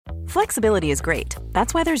Flexibility is great.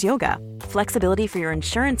 That's why there's yoga. Flexibility for your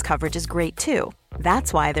insurance coverage is great too.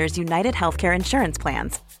 That's why there's United Healthcare Insurance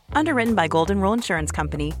Plans. Underwritten by Golden Rule Insurance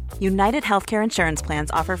Company, United Healthcare Insurance Plans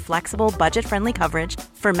offer flexible, budget-friendly coverage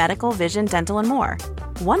for medical, vision, dental, and more.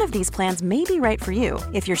 One of these plans may be right for you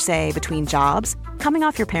if you're, say, between jobs, coming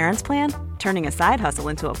off your parents' plan, turning a side hustle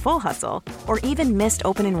into a full hustle, or even missed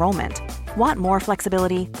open enrollment. Want more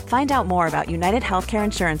flexibility? Find out more about United Healthcare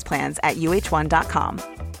Insurance Plans at uh1.com.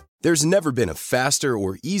 There's never been a faster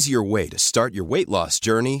or easier way to start your weight loss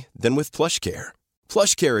journey than with PlushCare.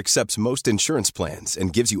 PlushCare accepts most insurance plans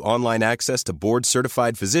and gives you online access to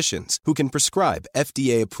board-certified physicians who can prescribe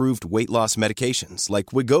FDA-approved weight loss medications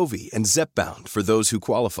like Wegovy and Zepbound for those who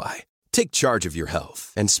qualify. Take charge of your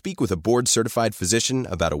health and speak with a board-certified physician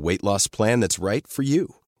about a weight loss plan that's right for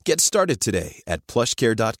you. Get started today at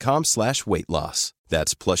plushcare.com/weight-loss.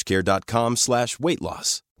 That's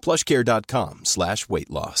plushcare.com/weight-loss.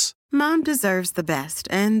 plushcare.com/weight-loss. Mom deserves the best,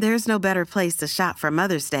 and there's no better place to shop for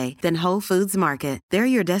Mother's Day than Whole Foods Market. They're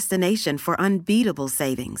your destination for unbeatable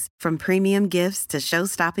savings, from premium gifts to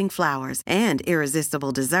show-stopping flowers and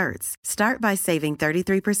irresistible desserts. Start by saving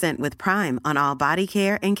 33% with Prime on all body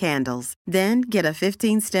care and candles. Then get a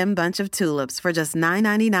 15-stem bunch of tulips for just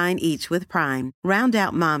 $9.99 each with Prime. Round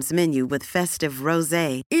out Mom's menu with festive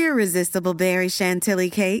rosé, irresistible berry chantilly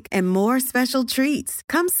cake, and more special treats.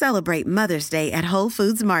 Come celebrate Mother's Day at Whole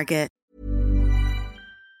Foods Market.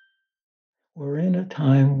 We're in a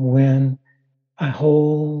time when a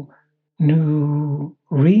whole new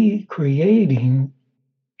recreating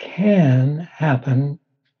can happen,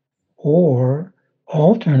 or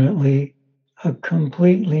alternately, a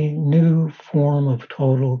completely new form of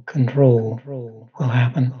total control will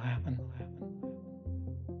happen.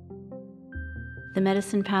 The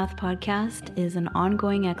Medicine Path podcast is an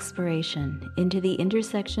ongoing exploration into the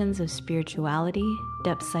intersections of spirituality,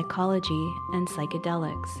 depth psychology, and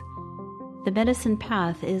psychedelics. The Medicine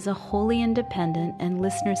Path is a wholly independent and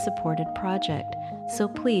listener-supported project, so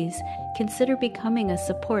please consider becoming a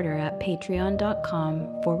supporter at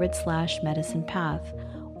patreon.com/medicinepath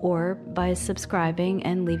or by subscribing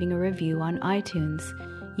and leaving a review on iTunes.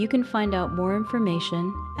 You can find out more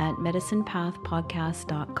information at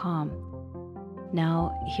medicinepathpodcast.com.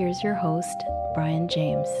 Now, here's your host, Brian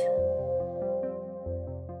James.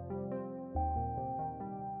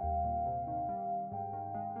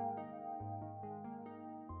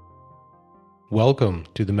 Welcome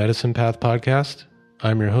to the Medicine Path podcast.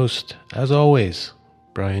 I'm your host, as always,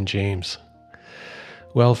 Brian James.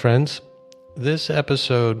 Well, friends, this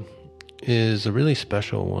episode is a really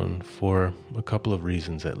special one for a couple of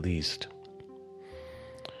reasons at least.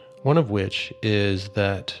 One of which is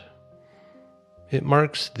that it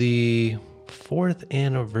marks the 4th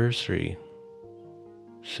anniversary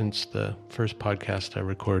since the first podcast I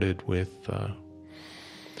recorded with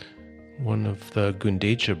one of the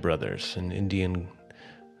Gundecha brothers, an Indian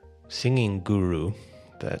singing guru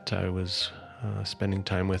that I was spending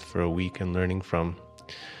time with for a week and learning from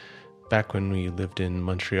back when we lived in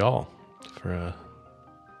Montreal for a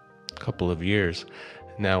couple of years.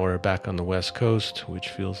 Now we're back on the West Coast, which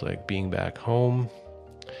feels like being back home.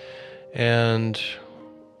 And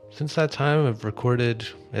since that time, I've recorded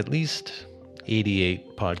at least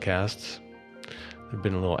 88 podcasts. There have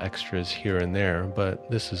been a little extras here and there,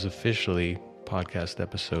 but this is officially podcast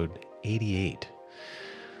episode 88.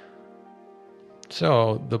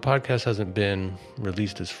 So the podcast hasn't been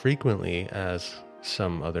released as frequently as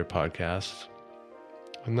some other podcasts.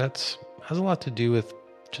 And that has a lot to do with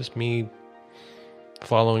just me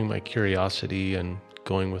following my curiosity and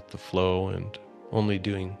going with the flow and only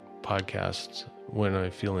doing podcasts when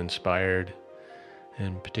I feel inspired,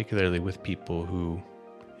 and particularly with people who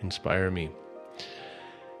inspire me.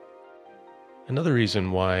 Another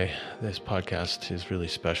reason why this podcast is really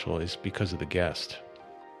special is because of the guest.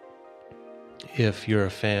 If you're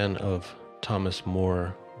a fan of Thomas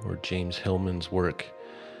More or James Hillman's work,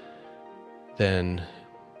 then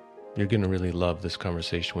you're going to really love this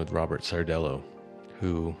conversation with Robert Sardello,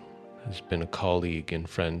 who has been a colleague and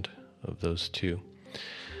friend of those two,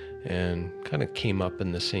 and kind of came up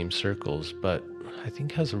in the same circles, but I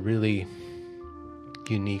think has a really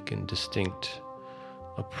unique and distinct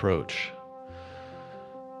approach.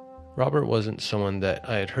 Robert wasn't someone that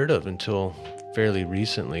I had heard of until fairly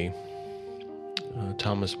recently.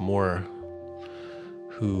 Thomas More,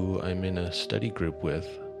 who I'm in a study group with,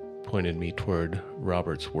 pointed me toward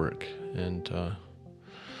Robert's work, and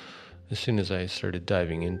as soon as I started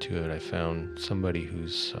diving into it, I found somebody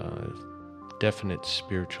who's definite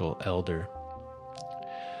spiritual elder.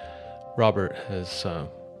 Robert has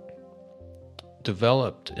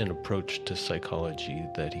developed an approach to psychology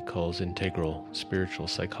that he calls integral spiritual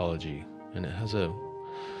psychology, and it has a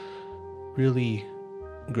really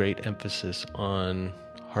great emphasis on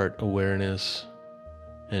heart awareness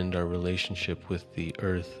and our relationship with the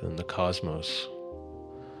earth and the cosmos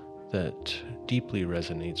that deeply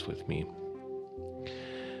resonates with me.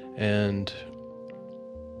 And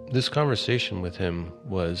this conversation with him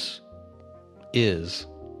is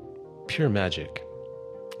pure magic.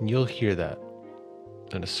 And you'll hear that.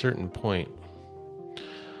 At a certain point,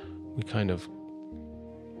 we kind of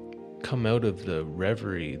come out of the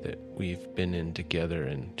reverie that we've been in together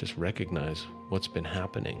and just recognize what's been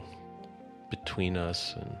happening between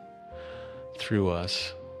us and through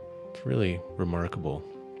us. It's really remarkable.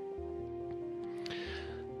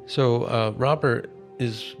 So Robert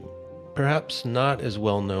is perhaps not as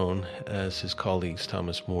well known as his colleagues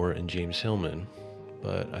Thomas More and James Hillman,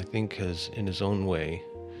 but I think has in his own way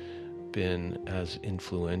been as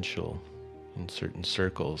influential in certain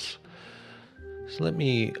circles. So let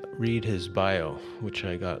me read his bio, which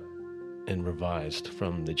I got and revised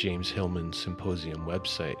from the James Hillman Symposium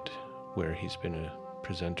website, where he's been a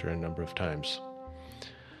presenter a number of times.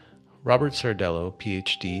 Robert Sardello,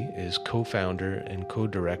 PhD, is co-founder and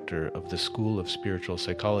co-director of the School of Spiritual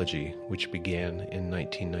Psychology, which began in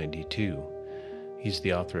 1992. He's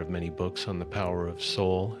the author of many books on the power of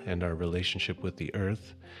soul and our relationship with the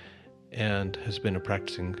earth, and has been a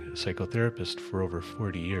practicing psychotherapist for over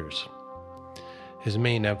 40 years. His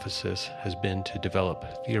main emphasis has been to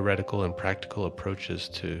develop theoretical and practical approaches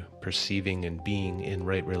to perceiving and being in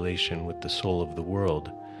right relation with the soul of the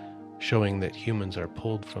world, showing that humans are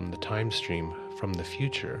pulled from the time stream from the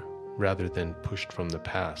future rather than pushed from the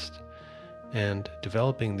past, and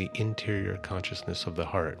developing the interior consciousness of the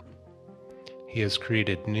heart. He has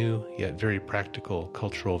created new yet very practical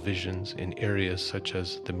cultural visions in areas such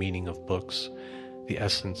as the meaning of books, the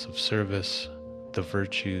essence of service, the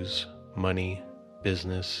virtues, money,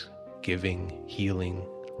 business, giving, healing,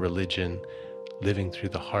 religion, living through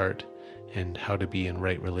the heart, and how to be in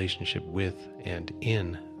right relationship with and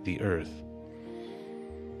in the earth.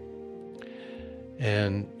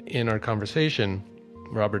 And in our conversation,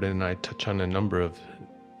 Robert and I touch on a number of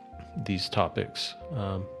these topics,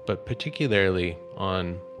 but particularly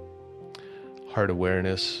on heart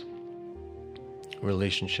awareness,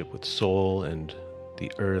 relationship with soul and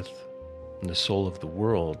the earth and the soul of the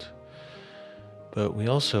world. But we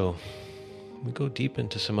go deep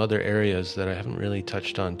into some other areas that I haven't really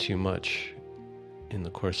touched on too much in the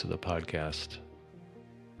course of the podcast.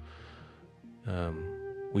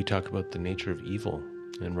 We talk about the nature of evil,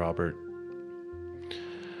 and Robert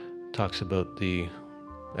talks about the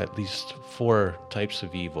at least 4 types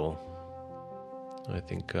of evil, I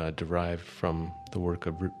think derived from the work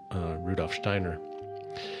of Rudolf Steiner.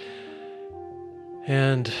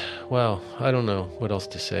 And, well, I don't know what else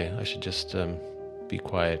to say. I should just be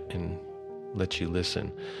quiet and let you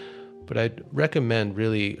listen. But I'd recommend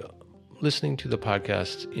really listening to the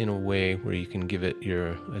podcast in a way where you can give it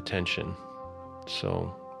your attention.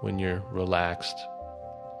 So when you're relaxed,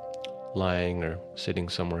 lying or sitting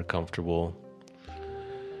somewhere comfortable,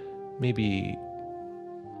 maybe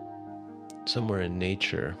somewhere in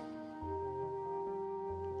nature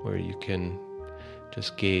where you can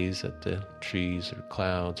just gaze at the trees or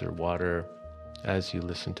clouds or water as you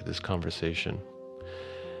listen to this conversation.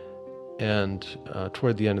 And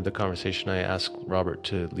toward the end of the conversation, I asked Robert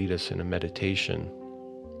to lead us in a meditation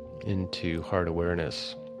into heart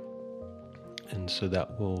awareness. And so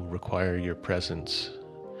that will require your presence.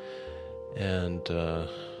 And I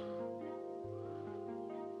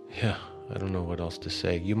don't know what else to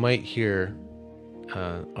say. You might hear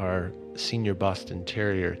our senior Boston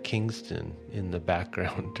Terrier, Kingston, in the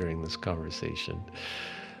background during this conversation.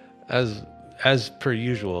 As per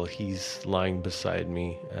usual, he's lying beside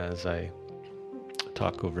me as I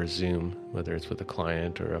talk over Zoom, whether it's with a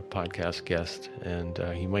client or a podcast guest, and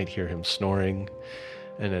you might hear him snoring.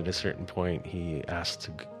 And at a certain point, he asks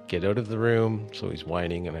to get out of the room, so he's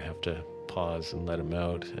whining, and I have to pause and let him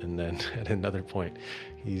out. And then at another point,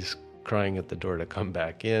 he's crying at the door to come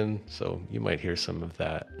back in, so you might hear some of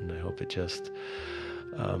that, and I hope it just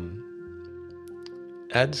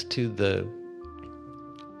adds to the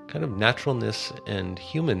kind of naturalness and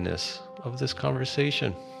humanness of this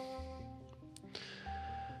conversation.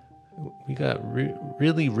 We got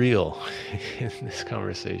really real in this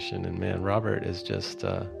conversation, and man, Robert is just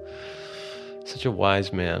such a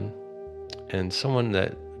wise man, and someone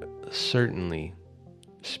that certainly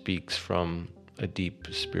speaks from a deep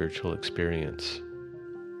spiritual experience.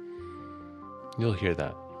 You'll hear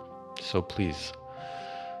that. So please,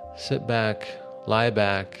 sit back, lie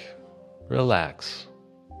back, relax,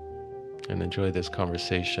 and enjoy this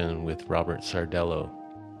conversation with Robert Sardello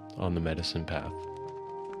on the Medicine Path.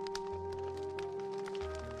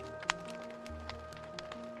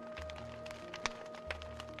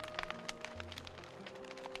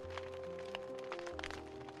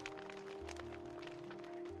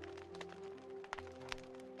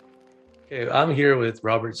 Okay, I'm here with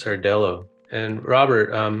Robert Sardello. And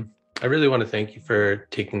Robert, I really want to thank you for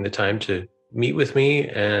taking the time to meet with me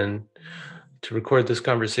and to record this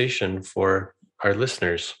conversation for our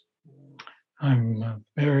listeners. I'm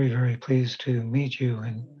very, very pleased to meet you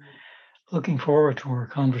and looking forward to our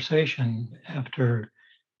conversation after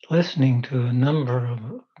listening to a number of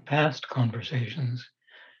past conversations.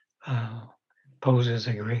 Poses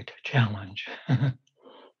a great challenge.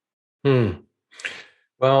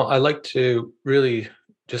 Well, I like to really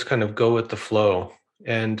just kind of go with the flow.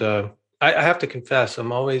 And I have to confess,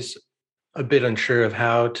 I'm always a bit unsure of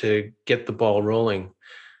how to get the ball rolling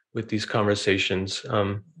with these conversations,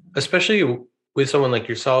 especially with someone like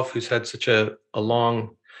yourself who's had such a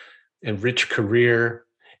long and rich career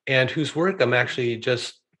and whose work I'm actually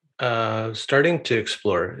just starting to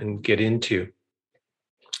explore and get into.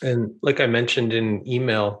 And like I mentioned in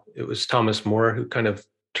email, it was Thomas More who kind of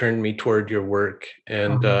turned me toward your work.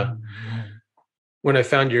 And when I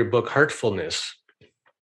found your book, Heartfulness,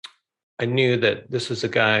 I knew that this was a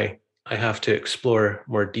guy I have to explore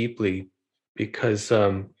more deeply because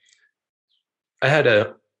I had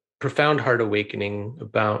a profound heart awakening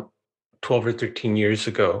about 12 or 13 years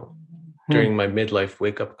ago during my midlife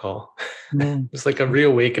wake-up call. It was like a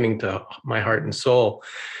reawakening to my heart and soul.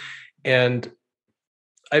 And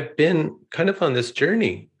I've been kind of on this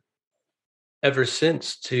journey ever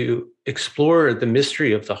since to explore the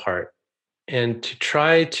mystery of the heart and to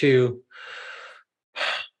try to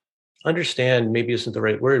understand, maybe isn't the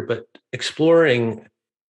right word, but exploring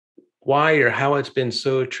why or how it's been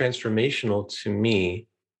so transformational to me.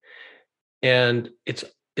 And it's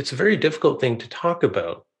a very difficult thing to talk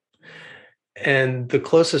about. And the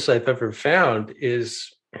closest I've ever found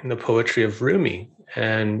is in the poetry of Rumi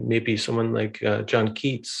and maybe someone like John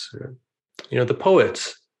Keats. The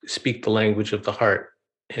poets speak the language of the heart,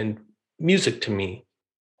 and music to me,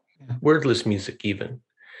 wordless music even.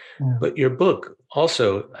 But your book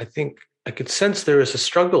also, I think I could sense there is a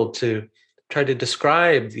struggle to try to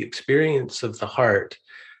describe the experience of the heart,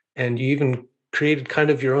 and you even created kind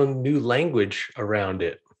of your own new language around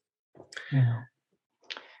it. Yeah.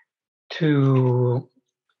 The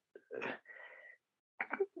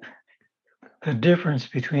difference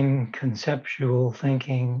between conceptual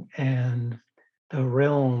thinking and the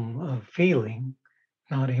realm of feeling,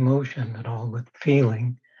 not emotion at all, but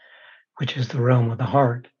feeling, which is the realm of the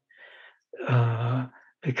heart,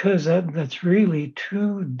 because that's really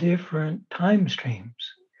two different time streams.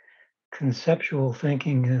 Conceptual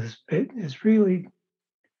thinking is really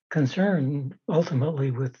concerned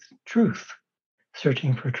ultimately with truth,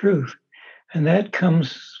 searching for truth, and that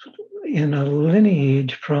comes in a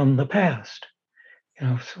lineage from the past.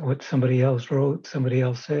 What somebody else wrote, somebody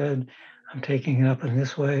else said, I'm taking it up in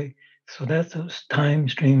this way. So that's a time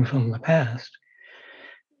stream from the past.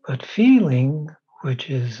 But feeling, which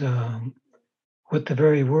is what the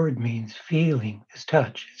very word means, feeling is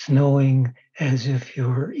touch. It's knowing as if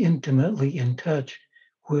you're intimately in touch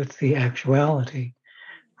with the actuality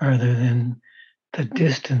rather than the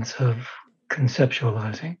distance of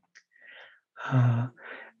conceptualizing.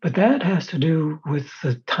 But that has to do with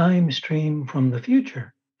the time stream from the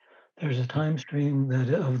future. There's a time stream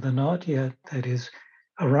of the not yet that is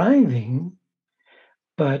arriving,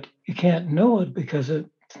 but you can't know it because it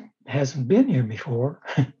hasn't been here before.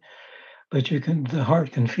 But the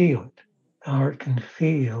heart can feel it. The heart can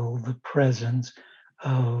feel the presence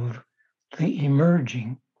of the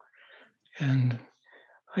emerging. And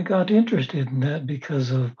I got interested in that because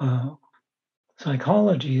of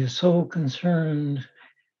psychology is so concerned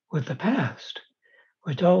with the past,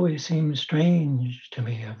 which always seems strange to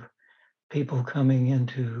me, of people coming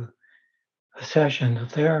into a session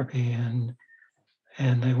of therapy and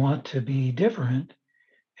they want to be different.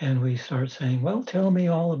 And we start saying, well, tell me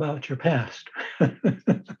all about your past.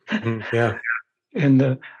 Yeah.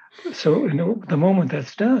 And so the moment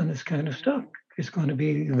that's done, it's kind of stuck. It's going to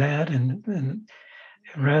be that. And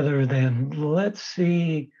rather than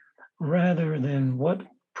what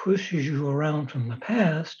pushes you around from the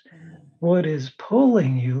past, what is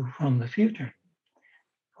pulling you from the future?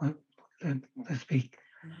 Let's be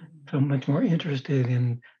so much more interested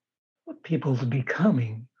in people's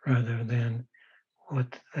becoming rather than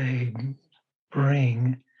what they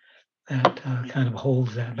bring that kind of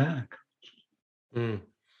holds that back.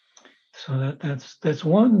 So that's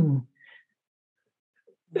one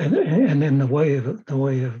and then the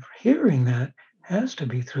way of hearing that has to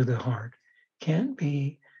be through the heart. Can't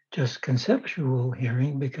be just conceptual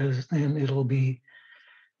hearing, because then it'll be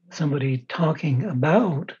somebody talking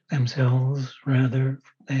about themselves rather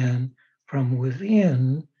than from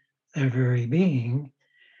within their very being.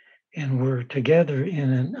 And we're together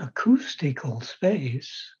in an acoustical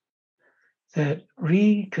space that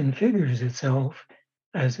reconfigures itself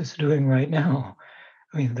as it's doing right now.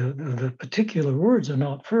 I mean, the particular words are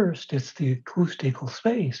not first, it's the acoustical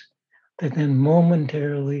space that then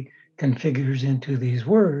momentarily configures into these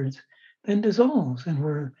words, then dissolves. And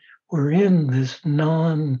we're in this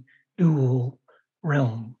non-dual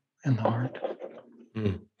realm in the heart.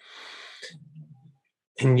 Mm.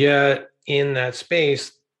 And yet in that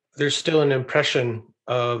space, there's still an impression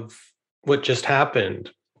of what just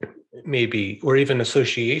happened, maybe, or even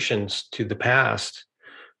associations to the past.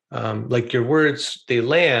 Like your words, they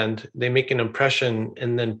land, they make an impression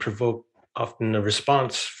and then provoke often a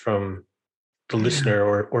response from the listener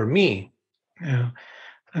or me. Yeah,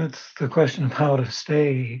 that's the question of how to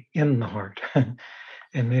stay in the heart.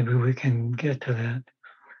 And maybe we can get to that.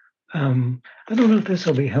 I don't know if this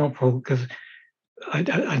will be helpful, because I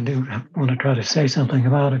do want to try to say something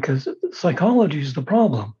about it, because psychology is the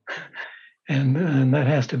problem, and that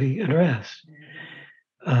has to be addressed.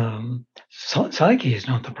 Psyche is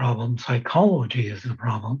not the problem. Psychology is the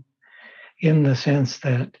problem, in the sense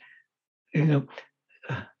that,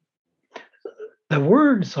 the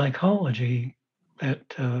word psychology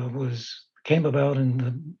that came about in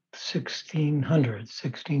the 1600s,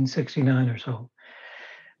 1669 or so,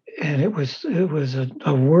 and it was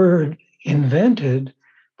a word invented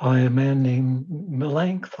by a man named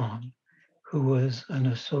Melanchthon, who was an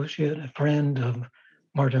associate, a friend of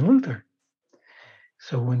Martin Luther.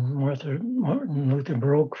 So when Martin Luther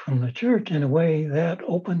broke from the church, in a way, that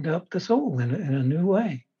opened up the soul in a new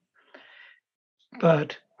way.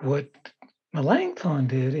 But what Melanchthon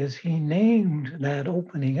did is he named that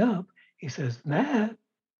opening up. He says that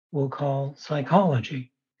we'll call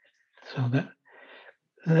psychology. So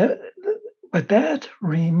but that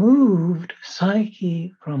removed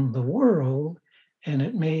psyche from the world, and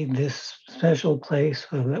it made this special place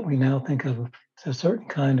that we now think of as a certain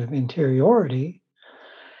kind of interiority.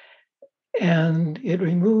 And it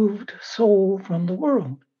removed soul from the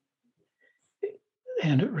world.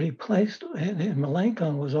 And it replaced, and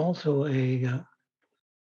Melanchthon was also he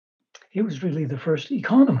was really the first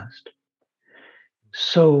economist.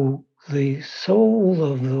 So the soul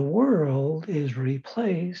of the world is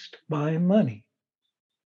replaced by money.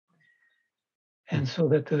 And so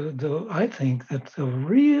that I think that the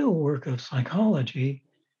real work of psychology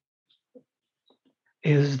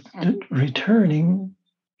is returning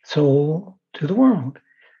soul to the world.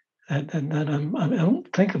 That I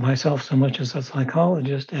don't think of myself so much as a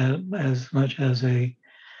psychologist as much as a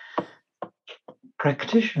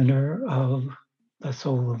practitioner of the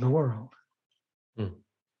soul of the world.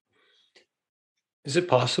 Is it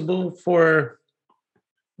possible for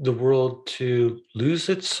the world to lose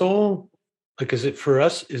its soul? Like, is it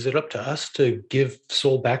up to us to give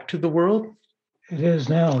soul back to the world? It is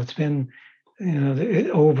now. It's been,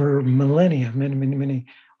 over millennia, many,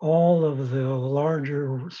 all of the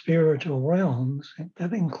larger spiritual realms,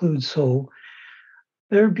 that includes soul,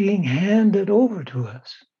 they're being handed over to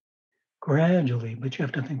us gradually, but you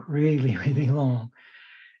have to think really, really long.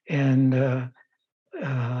 And,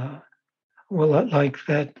 like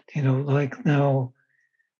that, like now,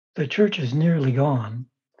 the church is nearly gone.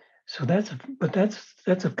 So that's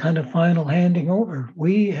a kind of final handing over.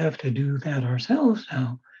 We have to do that ourselves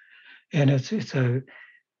now. And it's a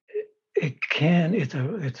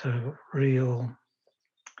real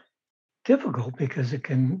difficult, because it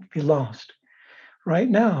can be lost. Right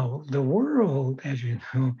now, the world, as you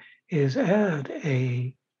know, is at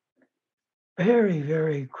a very,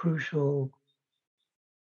 very crucial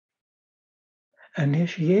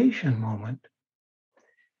initiation moment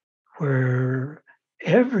where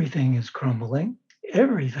everything is crumbling,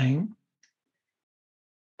 everything,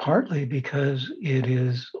 partly because it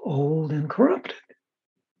is old and corrupted,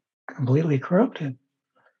 completely corrupted.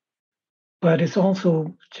 But it's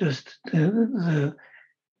also just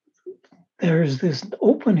there's this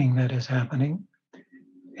opening that is happening.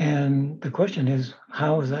 And the question is,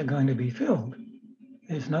 how is that going to be filled?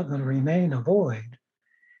 It's not going to remain a void.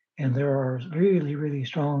 And there are really, really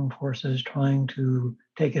strong forces trying to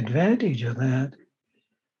take advantage of that,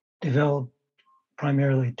 develop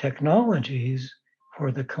primarily technologies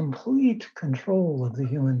for the complete control of the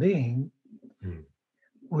human being,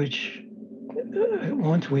 which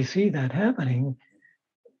once we see that happening,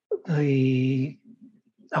 the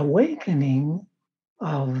awakening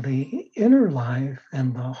of the inner life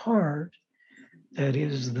and the heart, that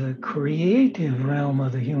is the creative realm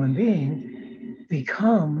of the human being,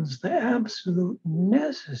 becomes the absolute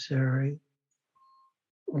necessary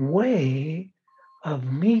way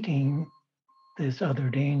of meeting this other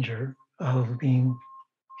danger of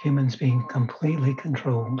humans being completely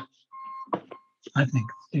controlled. I think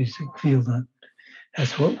you feel that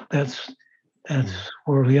that's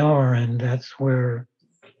where we are, and that's where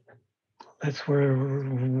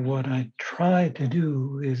what I try to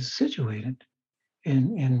do is situated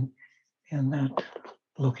in that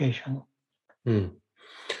location.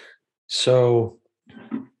 So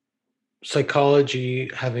psychology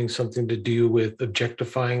having something to do with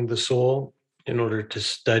objectifying the soul in order to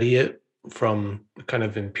study it from a kind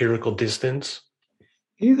of empirical distance?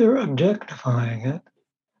 Either objectifying it,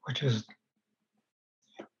 which is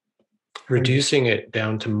reducing it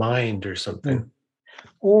down to mind or something,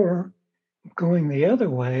 or going the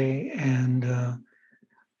other way and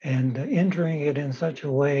entering it in such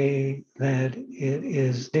a way that it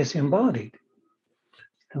is disembodied.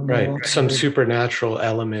 Right, some supernatural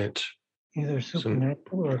element. Either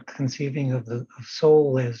supernatural or conceiving of the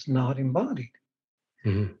soul as not embodied.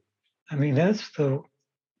 Mm-hmm. I mean, that's the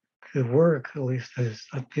work, at least as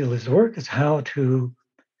I feel his work, is how to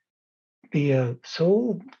be a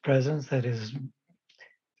soul presence that is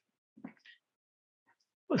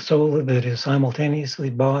a soul that is simultaneously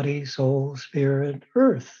body, soul, spirit,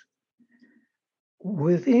 earth,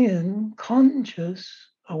 within conscious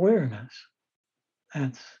awareness.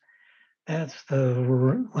 That's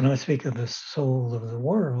when I speak of the soul of the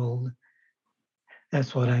world,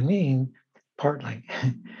 that's what I mean, partly.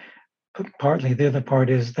 Partly the other part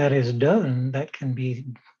is that is done, that can be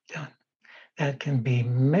done. That can be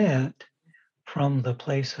met from the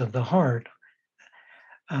place of the heart,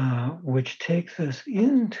 which takes us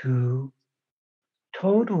into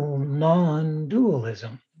total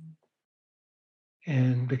non-dualism.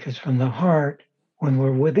 And because from the heart, when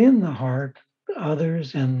we're within the heart,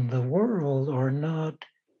 others and the world are not,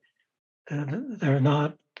 they're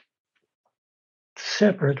not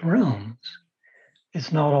separate realms.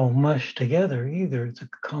 It's not all mushed together either. It's a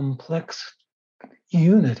complex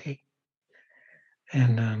unity.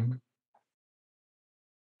 And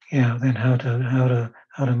then how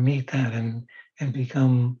to meet that and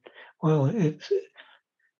become, well, it's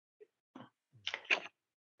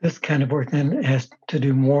this kind of work then has to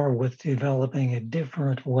do more with developing a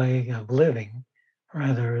different way of living,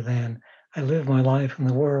 rather than I live my life in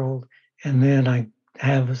the world and then I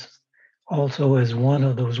have also as one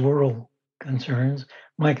of those world concerns,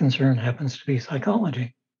 my concern happens to be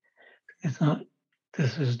psychology. It's not,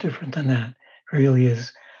 this is different than that. It really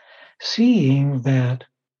is seeing that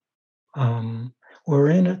we're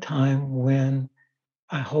in a time when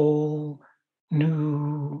a whole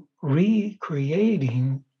new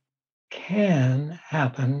recreating can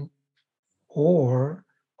happen, or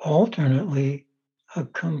alternately, a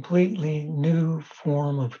completely new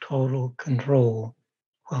form of total control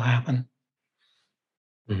will happen.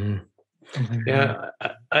 Mm-hmm. Yeah,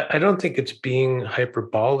 I don't think it's being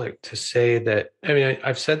hyperbolic to say that. I mean,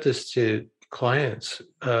 I've said this to clients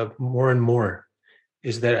more and more,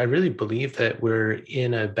 is that I really believe that we're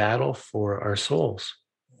in a battle for our souls.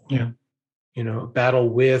 Yeah. You know, battle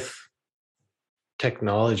with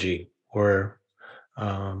technology or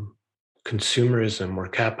consumerism or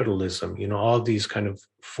capitalism, you know, all these kind of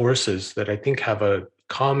forces that I think have a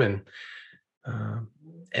common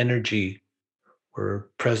energy or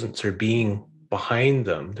presence or being behind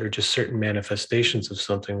them. They're just certain manifestations of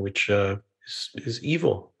something which is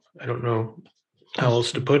evil. I don't know how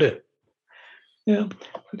else to put it. Yeah,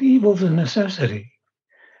 but evil's a necessity.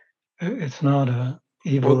 It's not a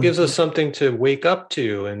evil. Well, it gives us something to wake up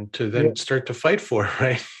to and to then start to fight for,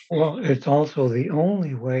 right? Well, it's also the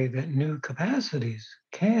only way that new capacities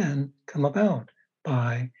can come about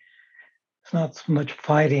by, it's not so much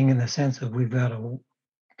fighting in the sense of we've got to,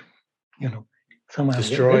 somehow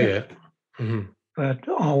destroy it. Mm-hmm. But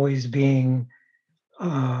always being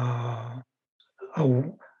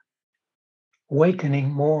awakening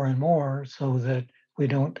more and more so that we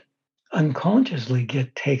don't unconsciously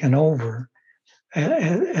get taken over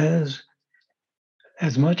as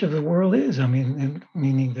much of the world is. I mean,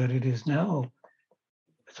 meaning that it is now,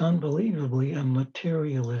 it's unbelievably a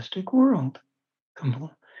materialistic world.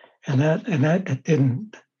 And that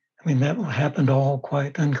didn't, I mean, that happened all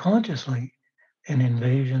quite unconsciously. An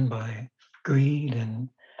invasion by greed and,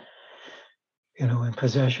 and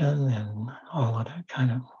possession and all of that kind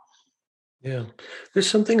of. Yeah. There's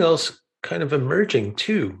something else kind of emerging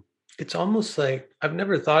too. It's almost like, I've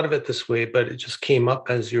never thought of it this way, but it just came up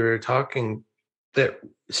as you were talking. that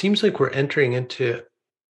seems like we're entering into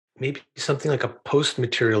maybe something like a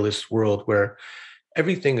post-materialist world where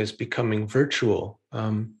everything is becoming virtual.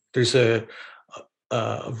 There's a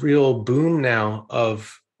real boom now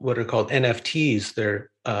of what are called NFTs. They're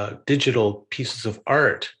digital pieces of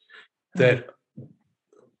art that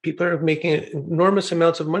people are making enormous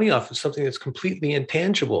amounts of money off of, something that's completely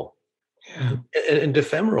intangible and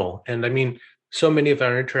ephemeral. And I mean, so many of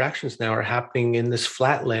our interactions now are happening in this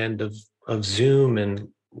flatland of Zoom and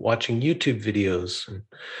watching YouTube videos.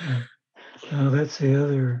 No, that's the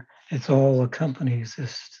other. It's all accompanies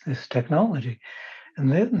this technology, and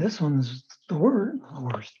then this one's the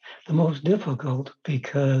worst, the most difficult,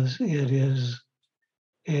 because we're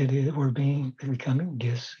becoming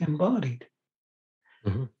disembodied.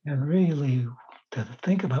 Mm-hmm. And really to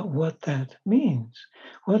think about what that means,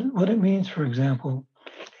 what it means. For example,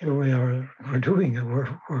 here we are, we're doing it,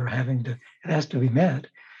 we're having to, it has to be met,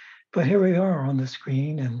 but here we are on the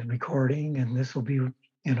screen and recording, and this will be,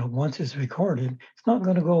 once it's recorded, it's not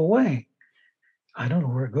going to go away. I don't know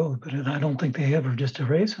where it goes, but I don't think they ever just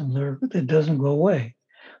erase them. It doesn't go away.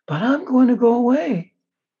 But I'm going to go away.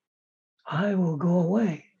 I will go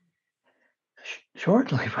away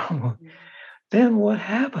shortly, probably. Then what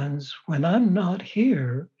happens when I'm not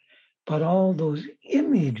here, but all those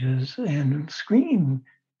images and screen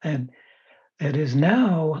and that is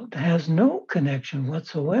now has no connection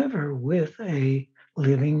whatsoever with a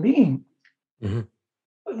living being. Mm-hmm.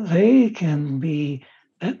 They can be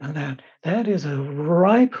that is a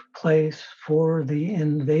ripe place for the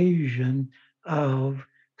invasion of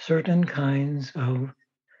certain kinds of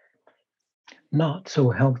not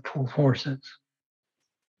so helpful forces.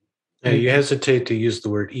 Yeah, you hesitate to use the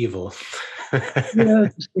word evil. Yeah,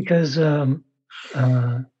 just because first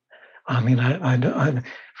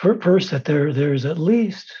that there's at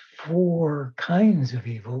least 4 kinds of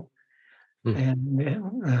evil, and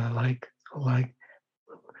like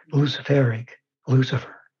Lucifer,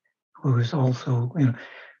 who is also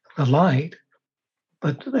the light,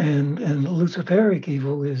 and Luciferic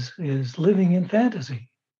evil is living in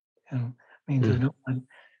fantasy. Means that no one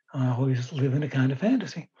always live in a kind of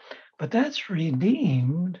fantasy, but that's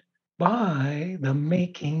redeemed by the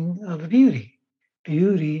making of beauty.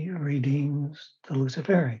 Beauty redeems the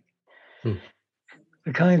Luciferic.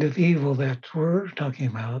 The kind of evil that we're talking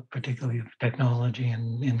about, particularly of technology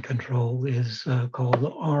and in control, is called the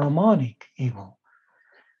Ahrimanic evil.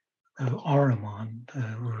 Ahriman.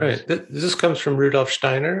 Right. This comes from Rudolf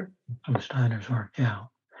Steiner? From Steiner's work, yeah.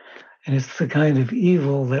 And it's the kind of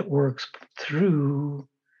evil that works through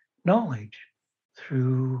knowledge,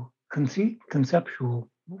 through conceptual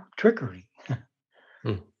trickery,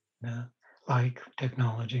 like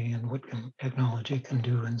technology and what technology can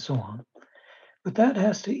do and so on. But that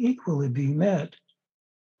has to equally be met.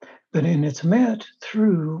 But it's met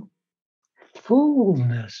through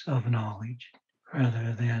fullness of knowledge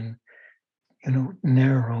rather than,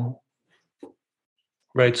 narrow.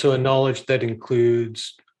 Right. So a knowledge that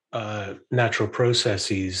includes natural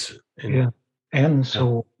processes. And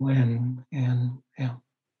soul and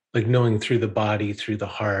like knowing through the body, through the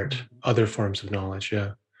heart, other forms of knowledge.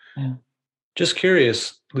 Yeah. Just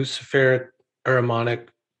curious, Luciferic, Ahrimanic,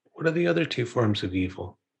 what are the other 2 forms of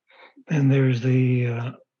evil? And there's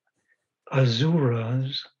the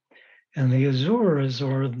Asuras, and the Asuras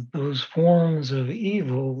are those forms of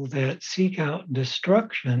evil that seek out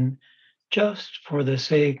destruction just for the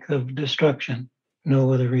sake of destruction,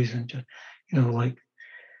 no other reason. Just, like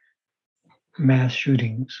mass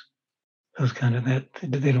shootings, those kind of that.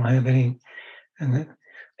 They don't have any. And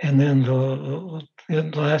then the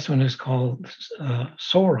last one is called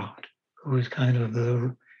Sorot, who is kind of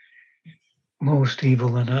the most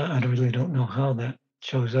evil, and I really don't know how that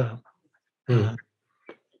shows up.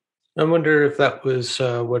 I wonder if that was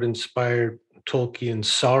what inspired Tolkien's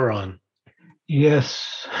Sauron.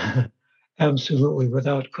 Yes, absolutely,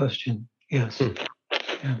 without question. Yes.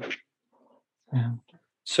 Yeah.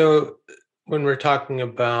 So when we're talking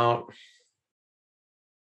about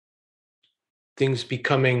things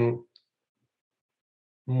becoming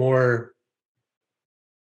more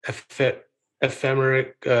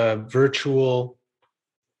ephemeric, virtual,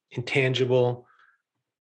 intangible,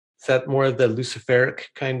 is that more of the Luciferic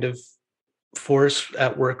kind of force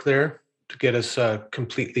at work there to get us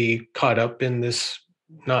completely caught up in this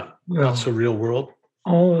not so real world?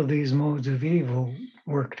 All of these modes of evil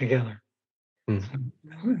work together.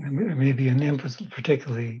 Maybe an emphasis,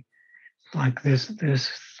 particularly like this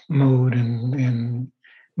mode in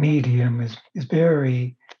medium is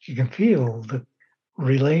very, you can feel the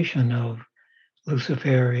relation of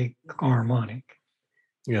Luciferic, Ahrimanic.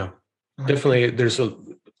 Yeah, definitely. There's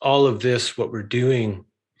all of this, what we're doing,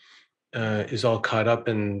 is all caught up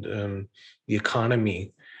in the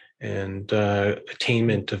economy and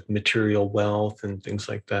attainment of material wealth and things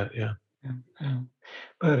like that. Yeah. Yeah.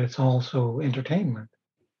 But it's also entertainment.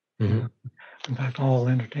 Mm-hmm. In fact, all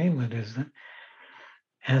entertainment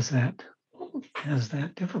has that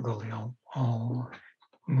difficulty. All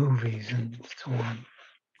movies and so on.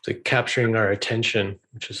 It's like capturing our attention,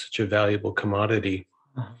 which is such a valuable commodity.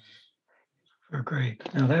 Are great.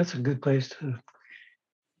 Now that's a good place to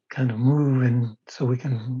kind of move, and so we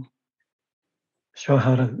can show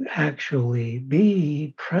how to actually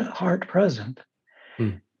be heart present.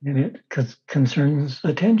 And it concerns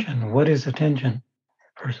attention. What is attention?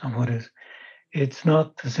 First, it's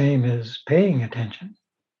not the same as paying attention.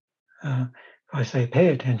 If I say pay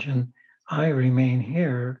attention, I remain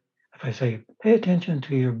here. If I say pay attention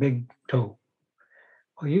to your big toe,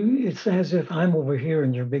 well, it's as if I'm over here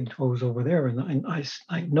and your big toe's over there, and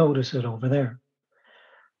I notice it over there.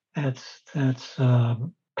 That's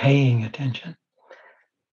paying attention.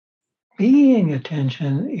 Being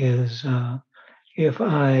attention is if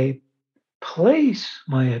I place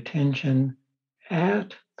my attention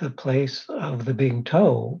at the place of the big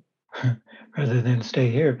toe, rather than stay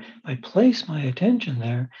here, if I place my attention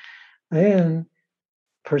there, then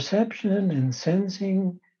perception and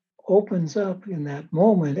sensing opens up in that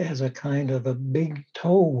moment as a kind of a big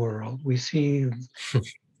toe world. We see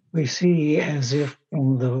as if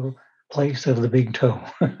in the place of the big toe.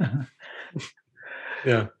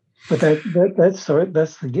 Yeah. But that's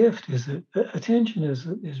the gift. Is that attention is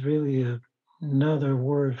really another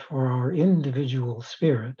word for our individual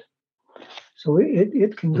spirit. So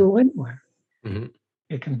it can go anywhere. Mm-hmm.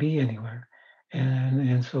 It can be anywhere,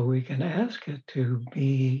 and so we can ask it to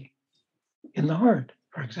be in the heart,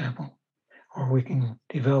 for example, or we can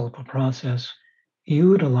develop a process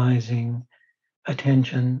utilizing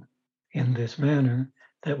attention in this manner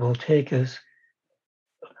that will take us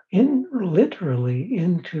literally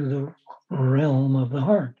into the realm of the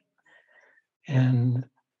heart. And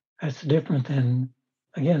that's different than,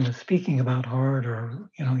 again, speaking about heart, or,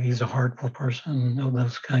 he's a heartful person,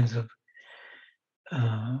 those kinds of,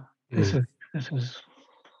 this is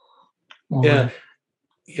more.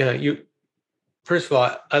 Yeah. First of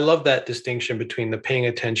all, I love that distinction between the paying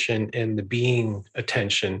attention and the being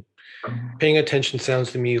attention. Paying attention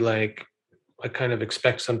sounds to me like I kind of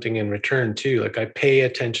expect something in return too. Like I pay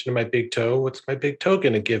attention to my big toe. What's my big toe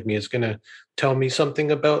going to give me? It's going to tell me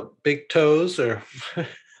something about big toes, or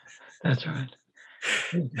That's right.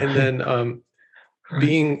 And then right.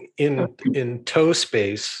 Being in toe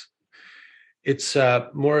space, it's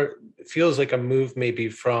more, it feels like a move maybe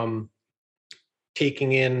from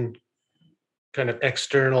taking in kind of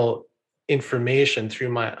external information through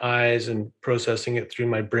my eyes and processing it through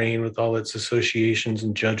my brain with all its associations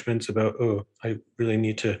and judgments about, oh, I really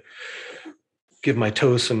need to give my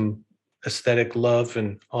toe some aesthetic love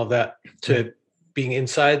and all that, to being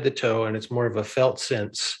inside the toe, and it's more of a felt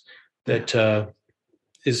sense that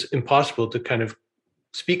is impossible to kind of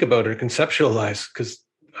speak about or conceptualize, because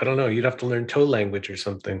I don't know, you'd have to learn toe language or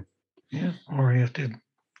something. Yeah, or you have to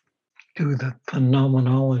do the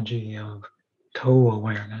phenomenology of toe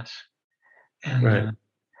awareness. And, right.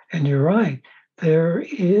 And you're right, there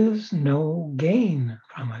is no gain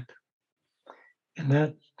from it.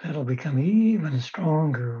 And that'll become even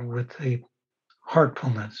stronger with the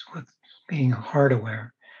heartfulness, with being heart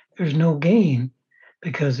aware. There's no gain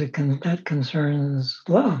because that concerns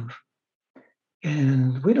love.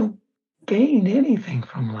 And we don't gain anything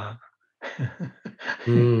from love.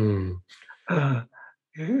 But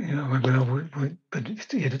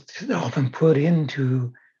it's often put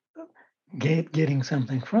into getting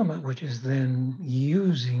something from it, which is then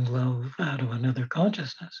using love out of another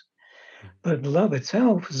consciousness. But love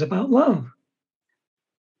itself is about love.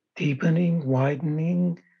 Deepening,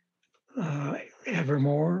 widening,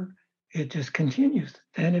 evermore. It just continues.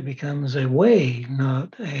 Then it becomes a way,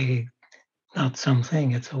 not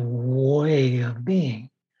something. It's a way of being.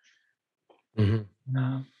 Being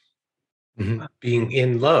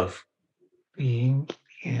in love. Being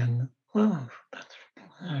in love. That's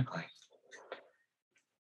exactly.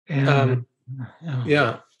 And,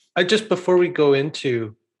 I just, before we go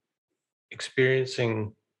into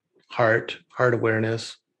experiencing heart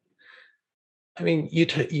awareness, I mean,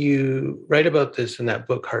 you write about this in that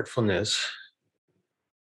book, Heartfulness,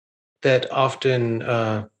 that often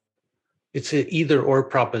it's an either or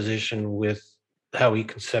proposition with how we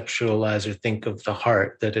conceptualize or think of the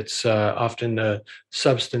heart, that it's often a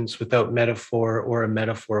substance without metaphor or a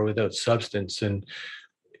metaphor without substance. And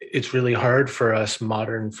it's really hard for us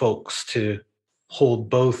modern folks to hold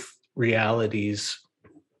both realities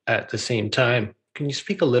at the same time. Can you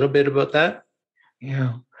speak a little bit about that?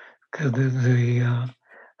 Yeah, because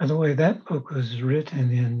by the way, that book was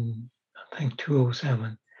written in, I think,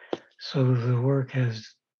 2007. So the work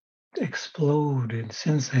has exploded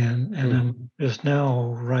since then, and I'm just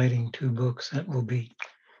now writing 2 books that will be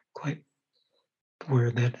quite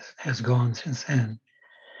where that has gone since then.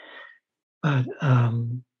 But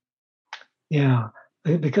yeah,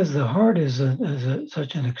 because the heart is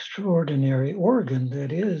such an extraordinary organ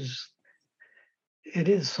that it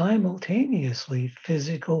is simultaneously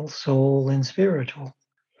physical, soul, and spiritual.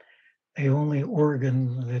 The only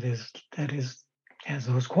organ that has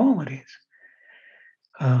those qualities,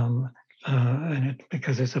 and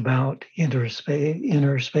because it's about inner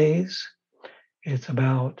space, it's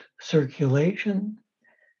about circulation,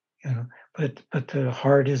 But the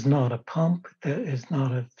heart is not a pump. That is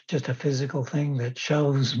not just a physical thing that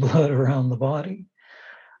shoves blood around the body.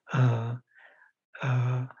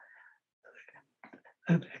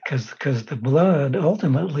 Because the blood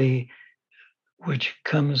ultimately, which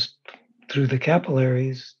comes through the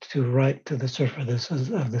capillaries right to the surface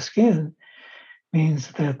of the skin,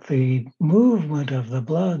 means that the movement of the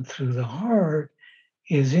blood through the heart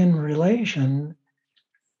is in relation,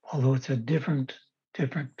 although it's a different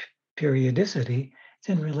periodicity, it's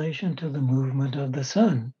in relation to the movement of the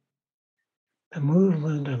sun. The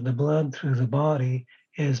movement of the blood through the body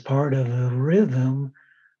is part of the rhythm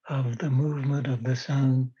of the movement of the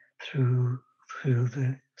sun through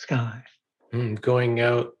the sky. Going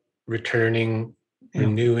out, returning,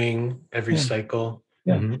 renewing every cycle.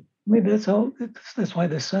 Yeah. I mean, that's why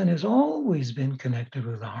the sun has always been connected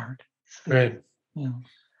with the heart. Right.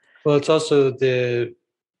 Well, it's also the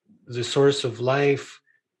source of life.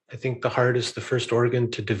 I think the heart is the first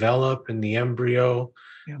organ to develop in the embryo.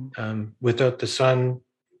 Without the sun,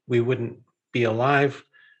 we wouldn't be alive.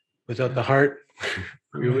 Without the heart,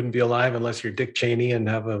 we wouldn't be alive unless you're Dick Cheney and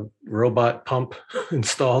have a robot pump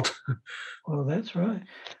installed. Well, that's right.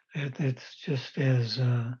 It's just as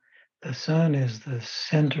the sun is the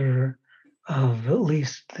center of at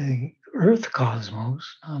least the Earth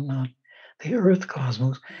cosmos, not the Earth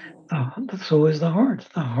cosmos, so is the heart.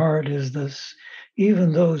 The heart is this,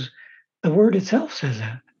 even those, the word itself says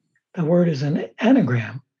that. The word is an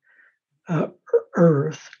anagram.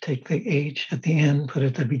 Earth, take the H at the end, put it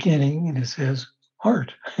at the beginning, and it says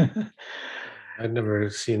heart. I'd never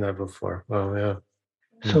seen that before. Well, yeah.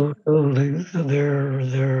 So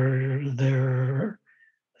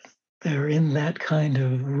they're in that kind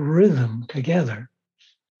of rhythm together,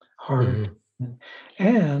 heart,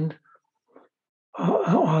 and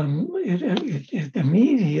it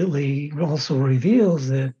immediately also reveals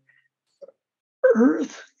that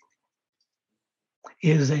Earth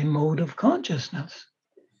is a mode of consciousness,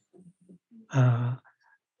 and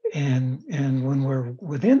when we're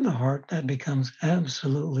within the heart, that becomes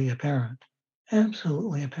absolutely apparent.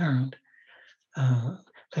 Absolutely apparent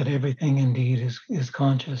that everything indeed is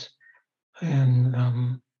conscious,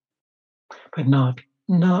 and but not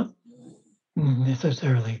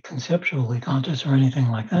necessarily conceptually conscious or anything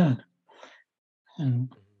like that. And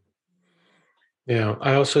yeah,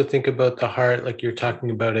 I also think about the heart, like you're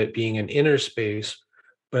talking about it being an inner space,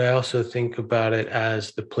 but I also think about it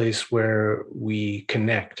as the place where we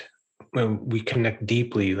connect, when we connect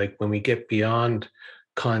deeply, like when we get beyond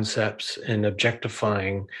concepts and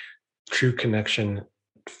objectifying. True connection,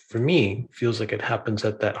 for me, feels like it happens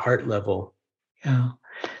at that heart level. Yeah,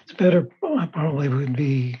 it's better, probably would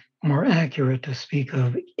be more accurate to speak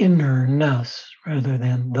of innerness rather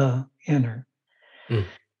than the inner.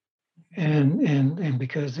 And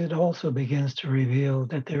because it also begins to reveal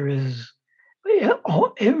that there is,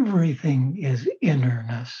 everything is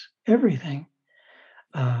innerness, everything.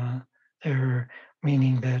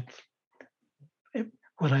 Meaning that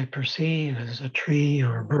what I perceive as a tree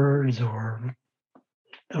or birds or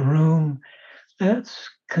a room, that's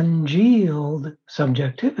congealed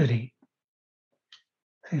subjectivity.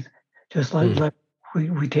 Just like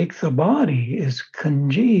we take the body as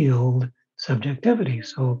congealed subjectivity.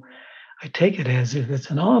 So I take it as if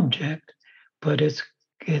it's an object, but it's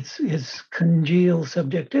congealed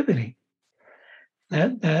subjectivity.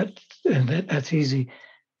 That's easy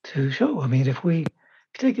to show. I mean, if we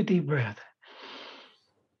take a deep breath.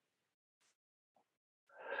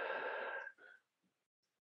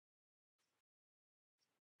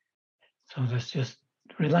 So that's just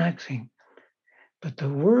relaxing. But the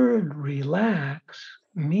word relax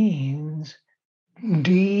means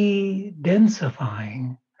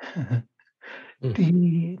de-densifying.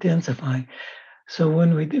 De-densifying. So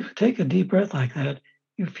when we take a deep breath like that,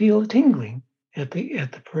 you feel a tingling at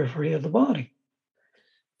the periphery of the body.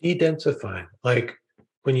 De-densifying, like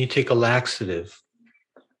when you take a laxative,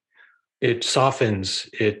 it softens,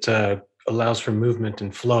 it allows for movement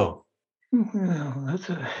and flow. Well,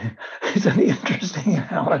 it's an interesting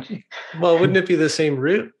analogy. Well, wouldn't it be the same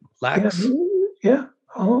root? Yeah, Lax? yeah.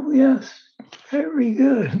 Oh, yes. Very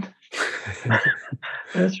good.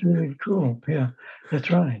 That's really cool. Yeah, that's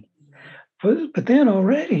right. But then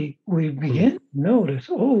already we begin to notice,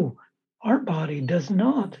 our body does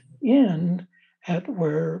not end at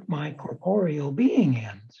where my corporeal being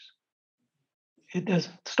ends. It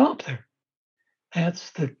doesn't stop there.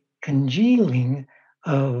 That's the congealing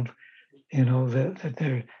of, that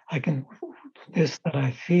there, this that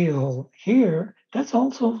I feel here, that's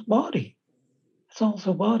also body. It's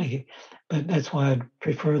also body. But that's why I'd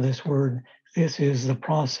prefer this word. This is the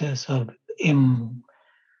process of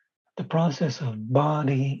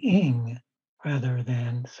bodying rather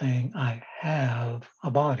than saying I have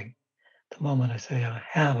a body. The moment I say I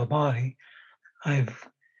have a body, I've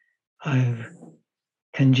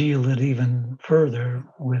congealed it even further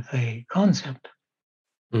with a concept.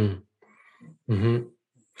 Mm-hmm.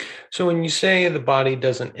 So when you say the body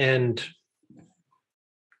doesn't end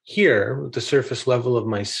here, the surface level of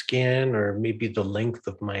my skin, or maybe the length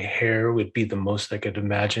of my hair would be the most I could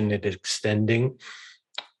imagine it extending.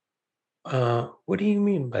 What do you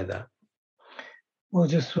mean by that? Well,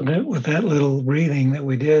 just with that little breathing that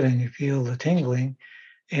we did, and you feel the tingling,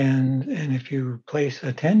 and if you place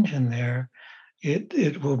attention there,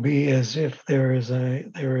 it will be as if there is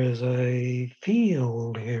a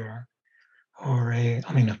field here, or a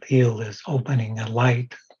field is opening a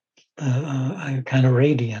light, a kind of a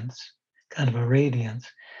radiance that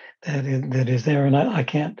is there, and I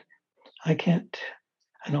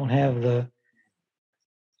don't have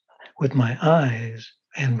with my eyes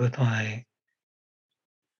and with my.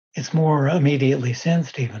 It's more immediately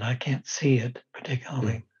sensed even. I can't see it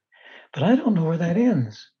particularly. But I don't know where that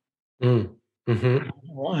ends. Mm-hmm.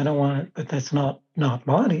 Well, I don't want it, but that's not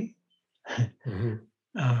body.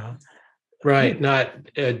 Right, not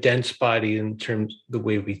a dense body in terms of the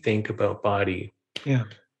way we think about body. Yeah.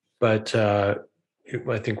 But I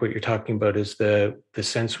think what you're talking about is the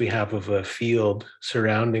sense we have of a field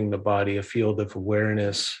surrounding the body, a field of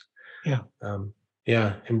awareness. Yeah.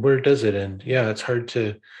 Yeah. And where does it end? Yeah, it's hard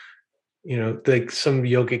to, like some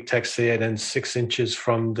yogic texts say it ends 6 inches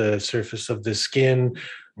from the surface of the skin.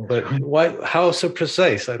 But why? How so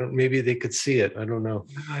precise? Maybe they could see it. I don't know.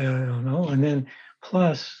 I don't know. And then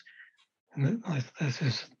plus, this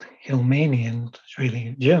is Hillmanian. It's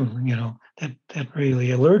really Jim. That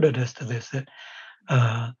really alerted us to this. That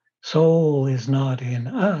soul is not in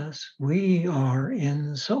us; we are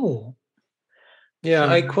in soul. Yeah,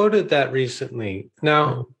 I quoted that recently.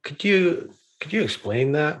 Now, could you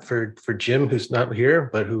explain that for Jim, who's not here,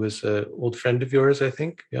 but who is an old friend of yours, I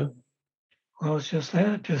think? Yeah. Well, it's just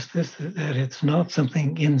that it's not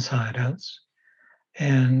something inside us,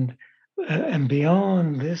 and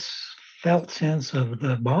beyond this felt sense of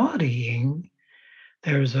the bodying,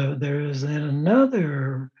 there is then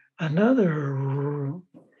another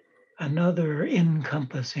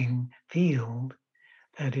encompassing field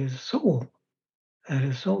that is soul.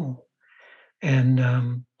 And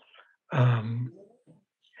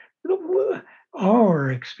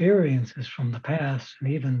our experiences from the past, and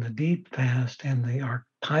even the deep past and the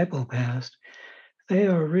archetypal past, they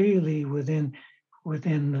are really within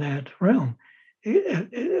that realm.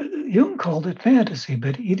 Jung called it fantasy,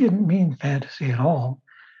 but he didn't mean fantasy at all.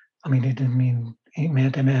 He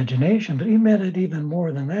meant imagination, but he meant it even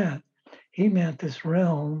more than that. He meant this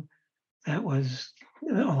realm that was,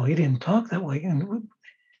 he didn't talk that way,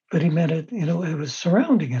 but he meant it, it was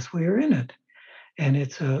surrounding us. We are in it. And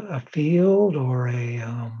it's a field or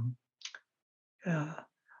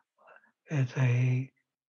it's a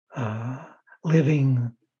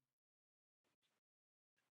living,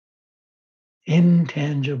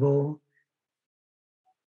 intangible,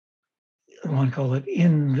 I want to call it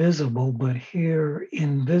invisible, but here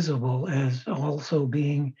invisible as also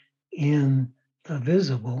being in the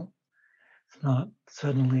visible. It's not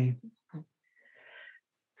suddenly,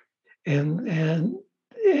 and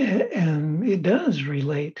it does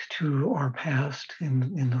relate to our past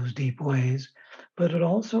in those deep ways, but it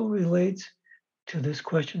also relates to this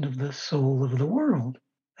question of the soul of the world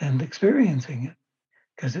and experiencing it.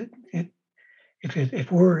 Because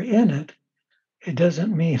if we're in it, it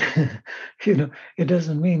doesn't mean, it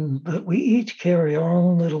doesn't mean that we each carry our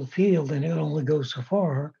own little field and it only goes so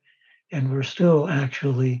far, and we're still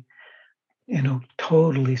actually,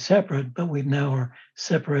 totally separate, but we now are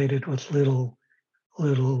separated with an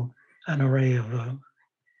array of,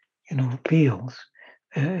 fields.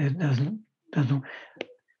 It doesn't.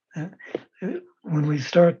 when we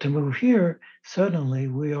start to move here, suddenly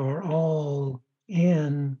we are all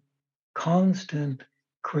in constant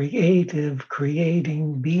creative,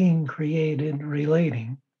 creating, being created,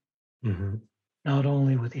 relating, not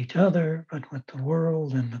only with each other, but with the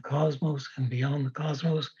world and the cosmos and beyond the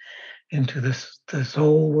cosmos into this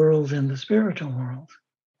whole world and the spiritual world.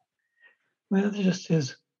 Well, it just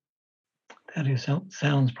is,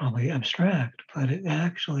 sounds probably abstract, but it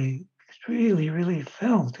actually really, really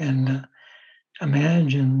felt. And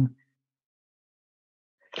imagine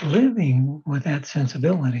living with that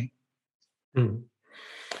sensibility.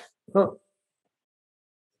 Well,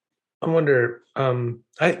 I wonder,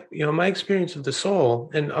 my experience of the soul,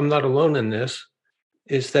 and I'm not alone in this,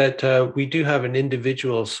 is that we do have an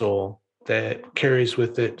individual soul that carries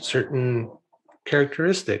with it certain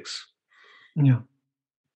characteristics. Yeah.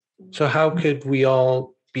 So how could we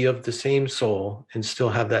all be of the same soul and still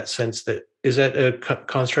have that sense that, is that a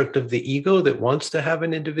construct of the ego that wants to have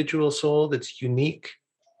an individual soul that's unique?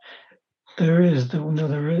 There is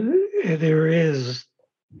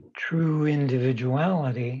true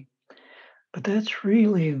individuality, but that's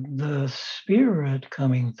really the spirit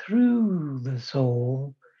coming through the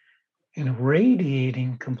soul,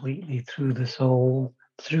 radiating completely through the soul,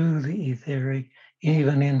 through the etheric,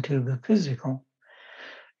 even into the physical.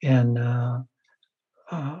 And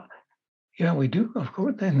we do, of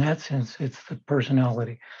course, in that sense, it's the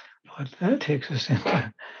personality. But that takes us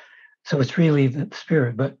into, so it's really the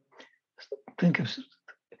spirit. But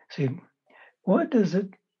what does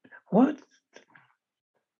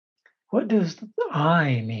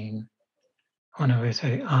I mean when I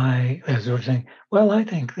say I, as we're saying, well, I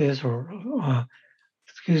think this, or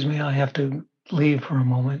excuse me, I have to leave for a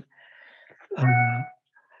moment.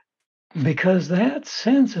 Because that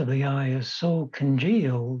sense of the I is so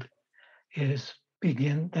congealed,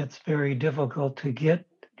 that's very difficult to get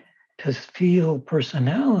to feel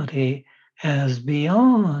personality as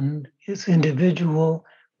beyond its individual,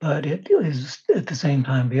 but it is at the same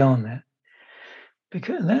time beyond that.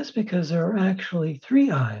 That's because there are actually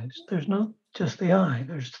three eyes. There's not just the eye,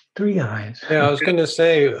 there's three eyes. Yeah, I was going to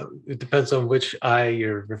say, it depends on which eye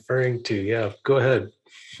you're referring to. Yeah, go ahead.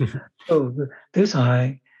 So this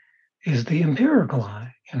eye is the empirical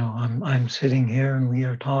eye. I'm sitting here and we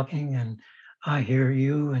are talking and I hear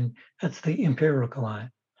you, and that's the empirical eye.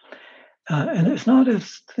 And it's not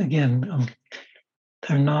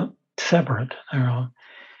they're not separate.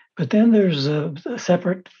 But then there's a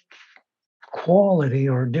separate quality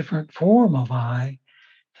or different form of eye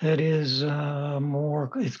that is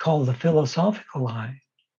it's called the philosophical eye.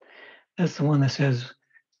 That's the one that says,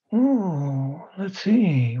 oh, let's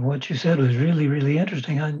see, what you said was really, really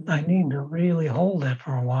interesting. I need to really hold that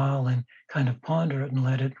for a while and kind of ponder it and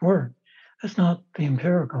let it work. That's not the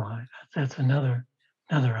empirical eye. That's another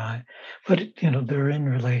eye. But, they're in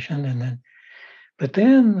relation. But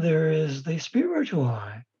then there is the spiritual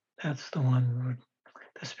eye. That's the one,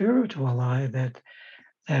 the spiritual eye that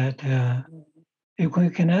you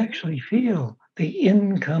can actually feel the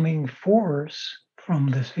incoming force from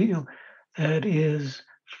this field that is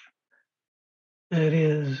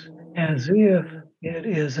as if it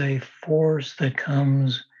is a force that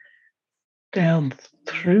comes down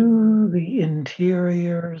through the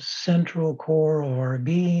interior central core of our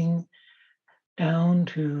being, down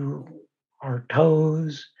to our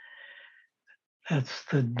toes. That's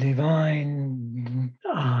the divine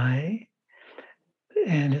eye.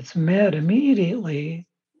 And it's met immediately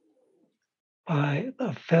by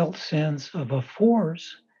a felt sense of a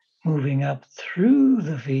force moving up through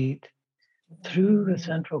the feet, through the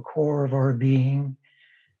central core of our being.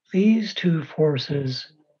 These two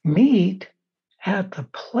forces meet at the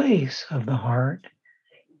place of the heart,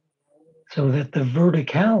 so that the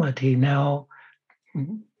verticality now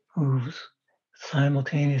moves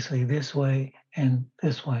simultaneously this way and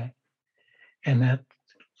this way, and that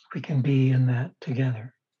we can be in that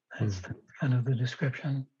together. That's kind of the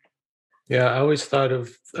description. Yeah, I always thought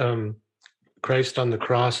of Christ on the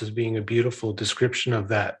cross as being a beautiful description of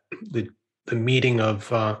that, the meeting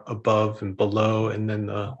of above and below, and then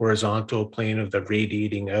the horizontal plane of the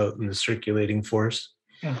radiating out and the circulating force.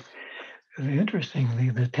 Yeah. Interestingly,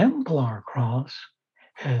 the Templar cross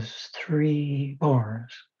has 3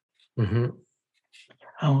 bars. Mm-hmm.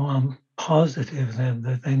 I'm positive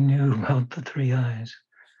that they knew about the 3 eyes.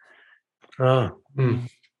 I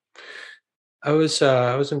was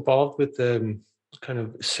involved with the kind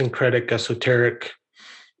of syncretic, esoteric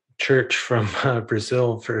church from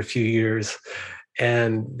Brazil for a few years,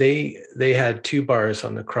 and they had 2 bars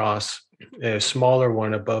on the cross, a smaller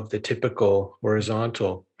one above the typical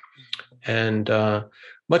horizontal, and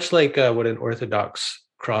much like what an Orthodox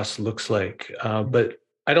cross looks like. But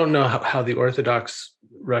I don't know how the Orthodox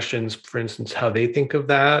Russians, for instance, how they think of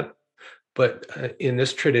that. But in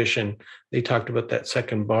this tradition, they talked about that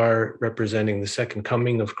second bar representing the second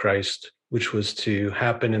coming of Christ, which was to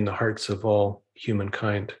happen in the hearts of all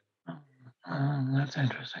humankind. That's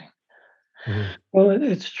interesting. Mm-hmm. Well,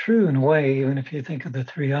 it's true in a way, even if you think of the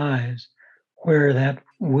three eyes, where that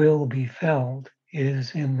will be felt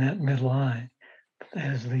is in that middle eye,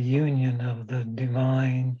 as the union of the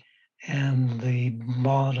divine and the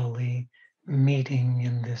bodily meeting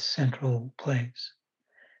in this central place.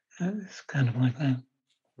 It's kind of like that,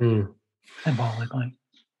 symbolically.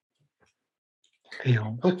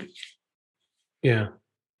 Feels. Okay. Yeah.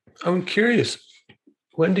 I'm curious,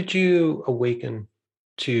 when did you awaken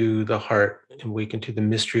to the heart and awaken to the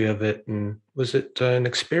mystery of it? And was it an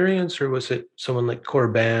experience, or was it someone like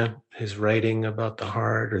Corbin, his writing about the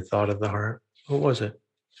heart or thought of the heart? What was it?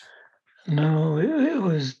 No, it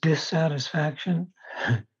was dissatisfaction.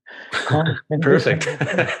 Perfect.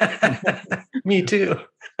 Me too.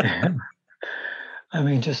 I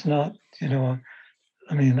mean, just not, I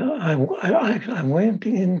mean, I went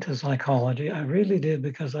into psychology. I really did,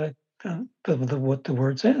 because what the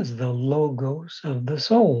word says, the logos of the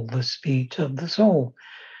soul, the speech of the soul.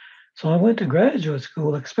 So I went to graduate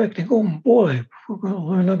school expecting, oh boy, we're going to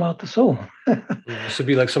learn about the soul. This would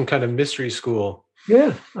be like some kind of mystery school.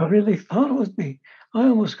 Yeah, I really thought it would be. I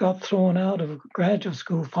almost got thrown out of graduate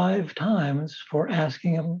school 5 times for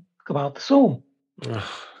asking them about the soul. Wow.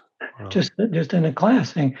 Just in a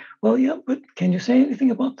class saying, well, yeah, but can you say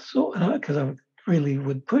anything about the soul? Because I really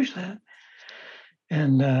would push that.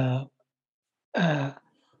 And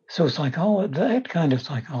so psychology, that kind of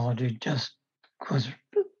psychology just was,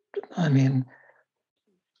 I mean,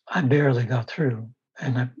 I barely got through.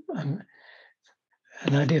 And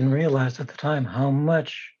I didn't realize at the time how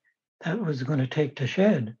much that was going to take to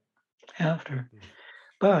shed after.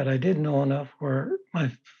 But I did know enough where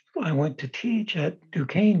I went to teach at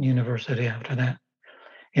Duquesne University after that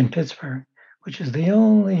in Pittsburgh, which is the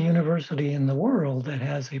only university in the world that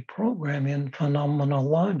has a program in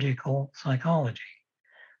phenomenological psychology.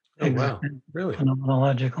 Oh, wow. Really?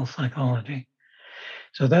 Phenomenological psychology.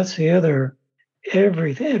 So that's the other,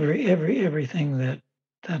 everything that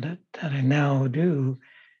I now do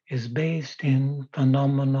is based in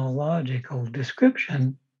phenomenological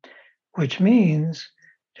description, which means,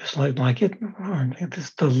 just like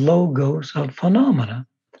it's the logos of phenomena.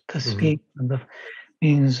 To speak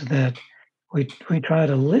means that we try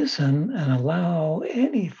to listen and allow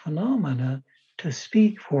any phenomena to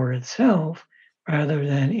speak for itself, rather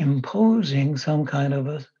than imposing some kind of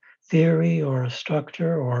a theory or a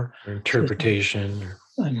structure or interpretation.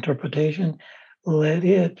 Let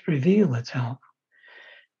it reveal itself.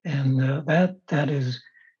 And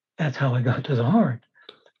that's how I got to the heart.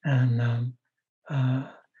 And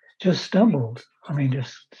just stumbled. I mean,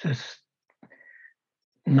 just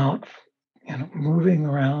not,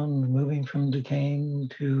 moving from Duquesne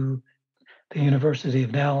to the University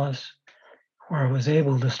of Dallas, where I was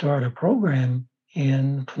able to start a program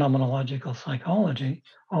in phenomenological psychology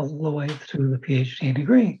all the way through the PhD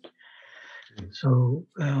degree. So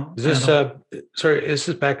is this is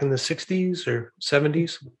this back in the 60s or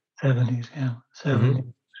 70s? 70s, yeah.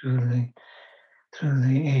 70s through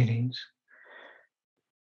the 80s.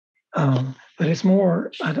 But it's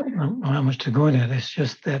more, I don't know how much to go into it. It's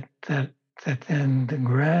just that then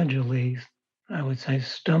gradually, I would say,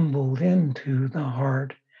 stumbled into the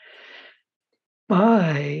heart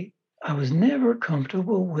I was never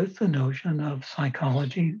comfortable with the notion of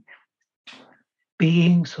psychology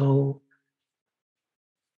being so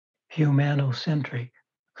humanocentric,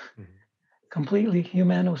 completely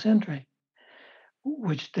humanocentric,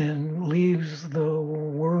 which then leaves the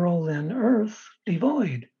world and earth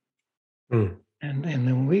devoid. And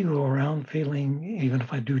then we go around feeling, even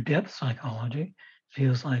if I do depth psychology,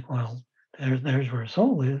 feels like, well, there's where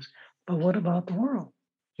soul is, but what about the world?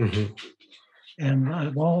 And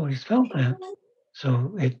I've always felt that.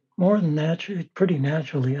 So it pretty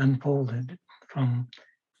naturally unfolded from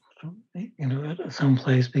some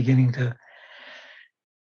place beginning to,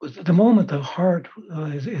 the moment the heart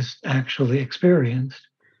is actually experienced,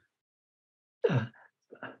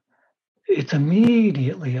 it's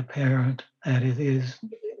immediately apparent that it is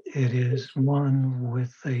one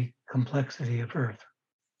with the complexity of earth.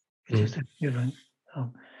 It's just a given.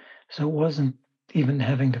 So it wasn't even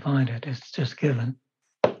having to find it. It's just given.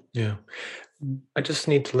 Yeah. I just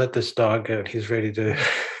need to let this dog out. He's ready to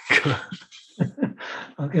go.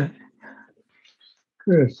 Okay.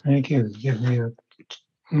 Good. Thank you. Give me a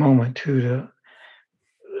moment to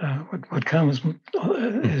what comes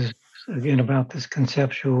is again about this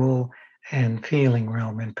conceptual and feeling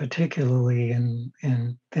realm, and particularly in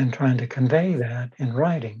trying to convey that in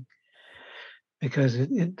writing, because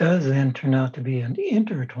it does then turn out to be an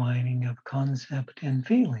intertwining of concept and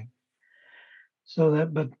feeling. So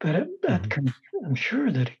I'm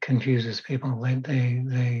sure that it confuses people.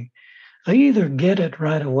 They either get it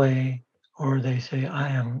right away, or they say, I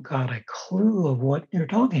haven't got a clue of what you're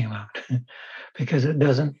talking about, because it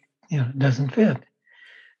doesn't fit.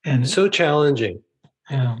 And it's so challenging.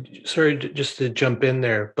 Yeah. Sorry, just to jump in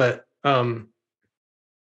there, but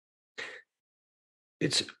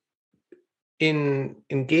it's in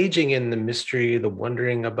engaging in the mystery, the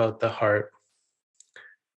wondering about the heart,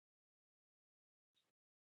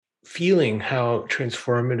 feeling how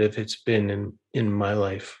transformative it's been in my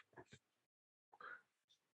life,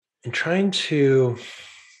 and trying to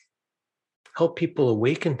help people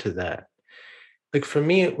awaken to that. Like for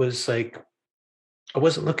me, it was like, I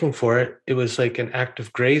wasn't looking for it. It was like an act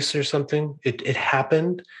of grace or something. It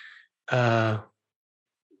happened.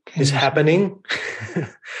 It's happening.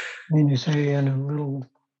 Can you say in a little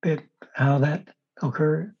bit how that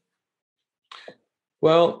occurred?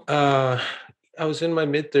 Well, I was in my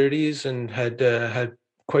mid-30s and had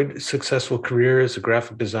quite a successful career as a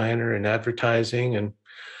graphic designer in advertising,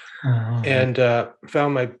 and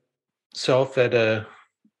found myself at a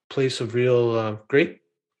place of real great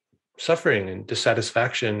suffering and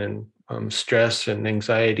dissatisfaction, and stress and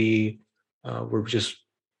anxiety were just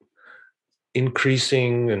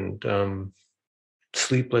increasing, and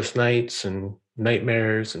sleepless nights and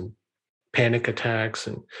nightmares and panic attacks,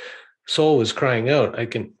 and soul was crying out. I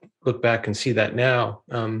can look back and see that now.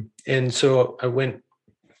 And so I went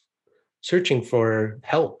searching for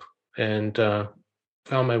help, and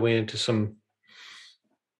found my way into some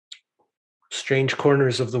strange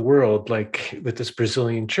corners of the world, like with this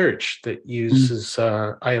Brazilian church that uses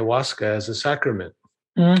ayahuasca as a sacrament.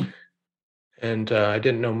 And I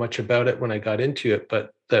didn't know much about it when I got into it,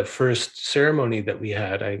 but the first ceremony that we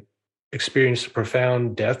had, I experienced a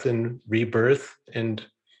profound death and rebirth, and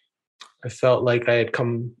I felt like I had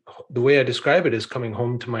come, the way I describe it is coming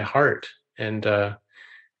home to my heart. And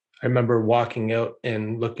I remember walking out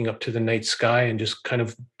and looking up to the night sky and just kind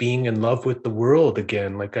of being in love with the world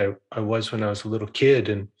again, like I was when I was a little kid.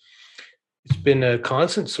 And it's been a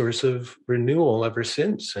constant source of renewal ever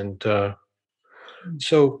since. And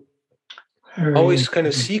so always kind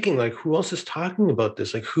of seeking, like, who else is talking about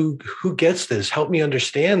this? Like, who gets this? Help me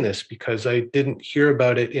understand this, because I didn't hear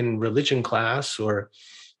about it in religion class or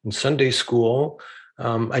in Sunday school.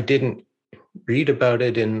 I didn't read about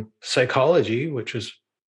it in psychology, which was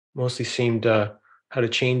mostly seemed how to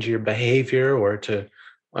change your behavior or to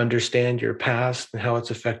understand your past and how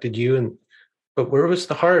it's affected you. But where was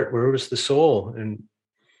the heart? Where was the soul? And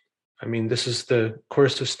I mean, this is the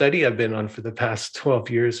course of study I've been on for the past 12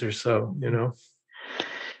 years or so,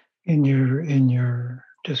 In your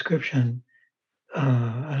description,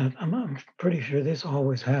 I'm pretty sure this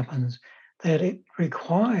always happens, that it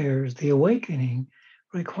requires, the awakening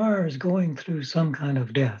requires going through some kind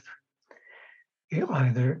of death.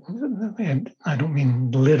 Either, and I don't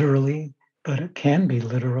mean literally, but it can be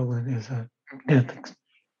literal, it is a death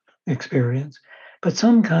experience, but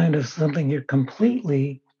some kind of something you're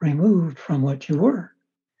completely removed from what you were,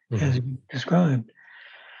 as you described.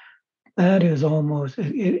 That is almost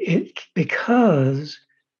it because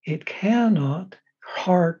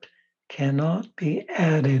heart cannot be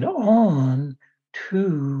added on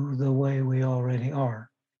to the way we already are.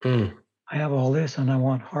 I have all this and I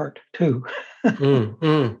want heart too.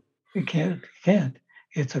 You can't.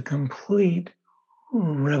 It's a complete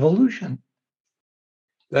revolution.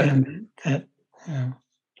 That's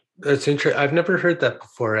interesting. I've never heard that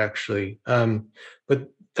before, actually. But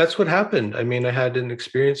that's what happened. I mean, I had an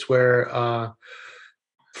experience where,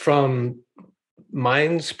 from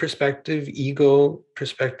mind's perspective, ego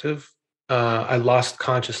perspective, I lost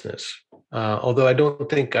consciousness. Although I don't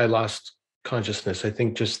think I lost consciousness. I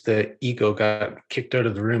think just the ego got kicked out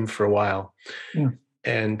of the room for a while.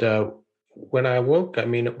 And when I woke, I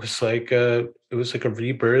mean, it was like a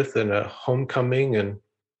rebirth and a homecoming. And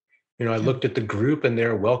I looked at the group and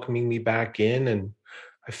they're welcoming me back in, and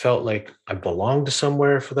I felt like I belonged to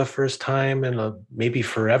somewhere for the first time and maybe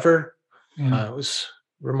forever. It was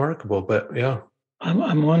remarkable, but yeah.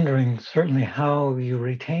 I'm wondering certainly how you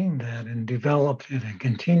retained that and developed it and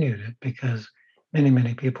continued it, because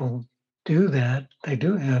many people do that. They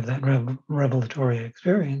do have that revelatory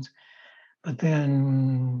experience, but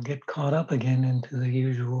then get caught up again into the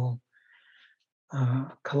usual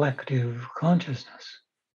collective consciousness.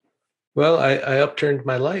 Well, I upturned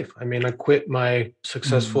my life. I mean, I quit my Mm.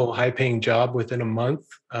 successful, high-paying job within a month.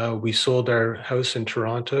 We sold our house in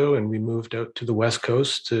Toronto and we moved out to the West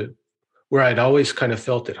Coast to where I'd always kind of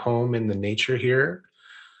felt at home in the nature here.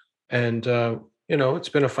 And, it's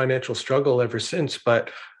been a financial struggle ever since,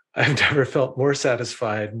 but I've never felt more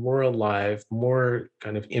satisfied, more alive, more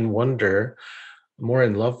kind of in wonder, more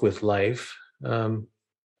in love with life.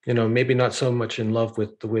 Maybe not so much in love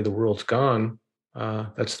with the way the world's gone.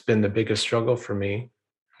 That's been the biggest struggle for me.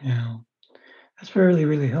 Yeah, that's really,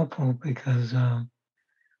 really helpful because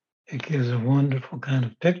it gives a wonderful kind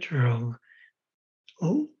of picture of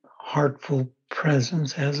heartful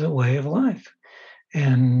presence as a way of life.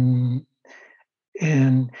 And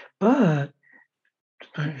and but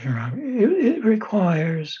it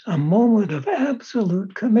requires a moment of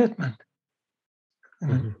absolute commitment,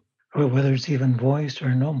 Mhm. or whether it's even voiced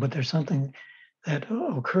or known. But there's something that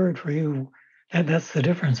occurred for you, and that's the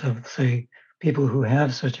difference of, say, people who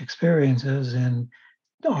have such experiences and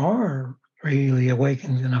are really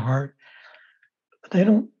awakened in the heart. But they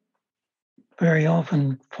don't very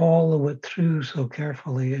often follow it through so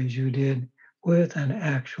carefully as you did with an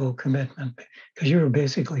actual commitment, because you were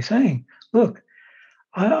basically saying, look,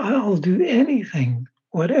 I'll do anything,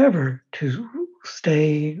 whatever, to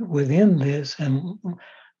stay within this and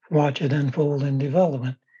watch it unfold in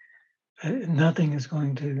development. Nothing is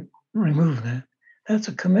going to remove that. That's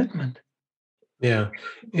a commitment. Yeah,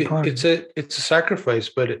 Part of it's a sacrifice,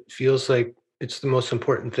 but it feels like it's the most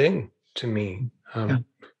important thing to me. yeah.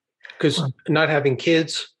 Because Well, not having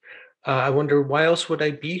kids, I wonder why else would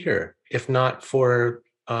I be here if not for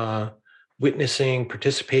witnessing,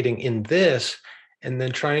 participating in this, and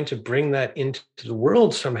then trying to bring that into the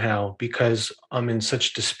world somehow because I'm in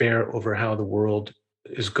such despair over how the world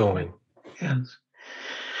is going. yes.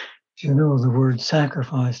 You know, the word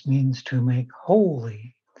sacrifice means to make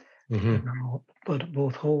holy, Hmm. but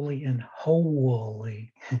both holy and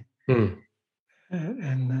wholly. Hmm.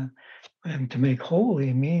 And to make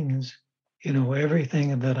holy means,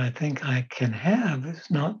 everything that I think I can have is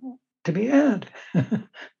not to be had.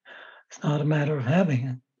 It's not a matter of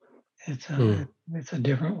having it. It's a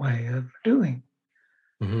different way of doing.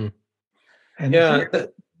 Hmm. And it's Yeah,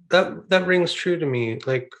 that rings true to me.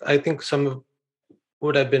 Like I think some of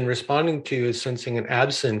what I've been responding to is sensing an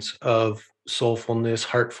absence of soulfulness,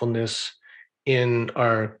 heartfulness in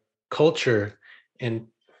our culture and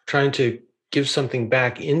trying to give something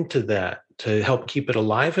back into that to help keep it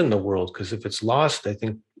alive in the world. Because if it's lost, I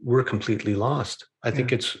think we're completely lost. I yeah,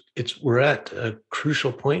 think we're at a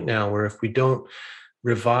crucial point now where if we don't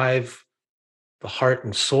revive the heart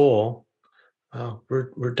and soul,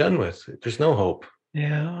 we're done with. There's no hope.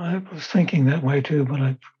 yeah. I was thinking that way too, but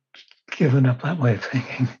I've given up that way of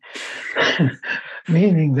thinking.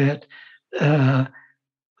 Meaning that uh,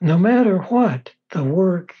 no matter what, the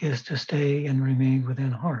work is to stay and remain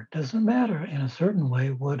within heart. Doesn't matter in a certain way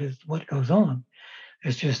what goes on.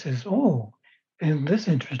 It's just as, and this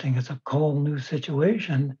interesting, it's a whole new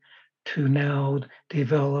situation to now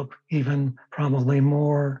develop even probably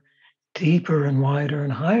more deeper and wider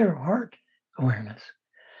and higher heart awareness.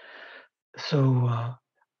 So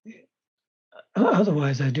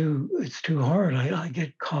otherwise it's too hard. I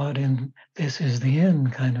get caught in this is the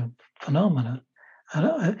end kind of phenomena.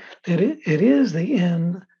 It is the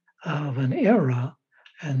end of an era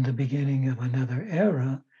and the beginning of another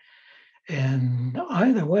era. And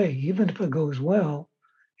either way, even if it goes well,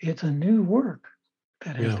 it's a new work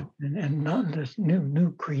that has Yeah. to, and not this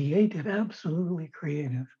new creative, absolutely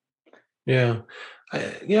creative. Yeah.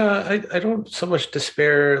 I don't so much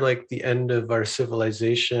despair like the end of our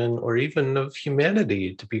civilization or even of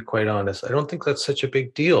humanity, to be quite honest. I don't think that's such a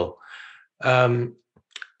big deal. Um,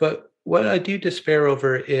 but what I do despair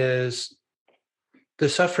over is the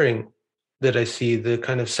suffering that I see, the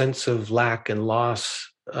kind of sense of lack and loss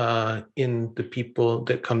in the people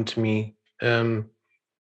that come to me, and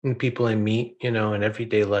people I meet, in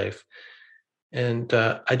everyday life. And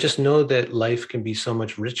I just know that life can be so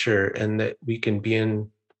much richer and that we can be in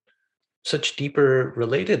such deeper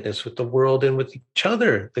relatedness with the world and with each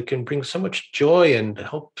other that can bring so much joy and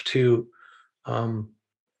help to um,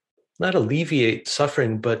 not alleviate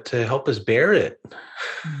suffering, but to help us bear it.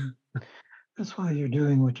 Mm. That's why you're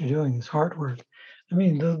doing what you're doing is hard work. I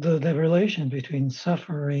mean, the relation between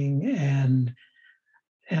suffering and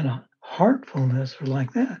heartfulness are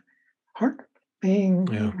like that. Heart Yeah. being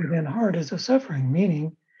within heart is a suffering,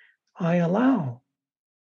 meaning I allow,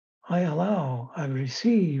 I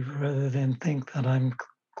receive rather than think that I'm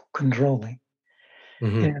controlling.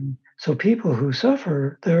 Hmm. And so people who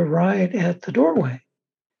suffer, they're right at the doorway.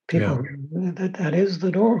 Yeah. That is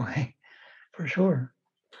the doorway for sure.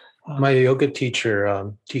 My yoga teacher,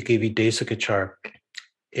 TKV Desikachar,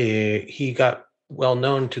 he got well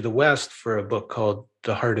known to the West for a book called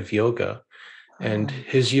The Heart of Yoga. And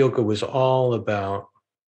his yoga was all about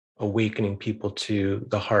awakening people to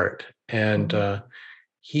the heart. And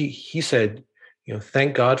he said,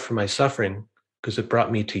 thank God for my suffering because it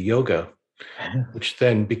brought me to yoga, which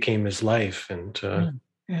then became his life. And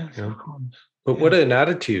but what an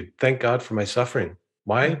attitude! Thank God for my suffering.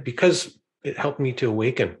 Why? Because it helped me to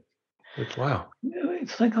awaken. Wow.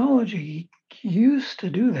 Psychology used to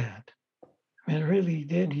do that. I mean, it really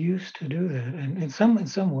did used to do that, and in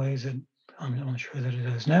some ways, I'm not sure that it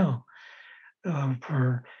does now.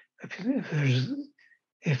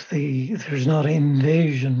 If there's not an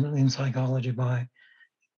invasion in psychology by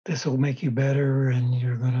this will make you better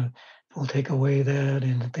and we'll take away that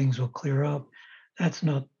and things will clear up, that's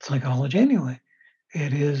not psychology anyway.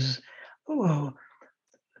 It is, well,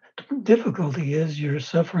 the difficulty is your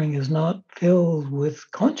suffering is not filled with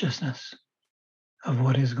consciousness of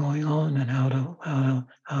what is going on and how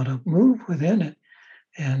to move within it,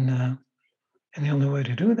 and the only way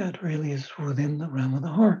to do that really is within the realm of the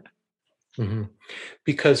heart. Mm-hmm.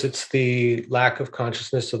 Because it's the lack of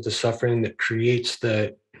consciousness of the suffering that creates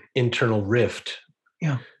the internal rift.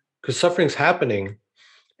 Yeah. Because suffering's happening,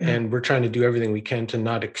 and we're trying to do everything we can to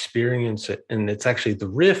not experience it, and it's actually the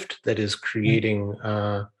rift that is creating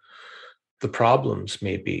the problems,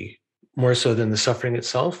 maybe more so than the suffering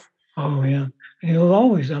itself. Oh yeah, and you'll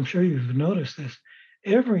always, I'm sure you've noticed this,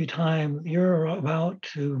 every time you're about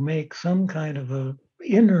to make some kind of a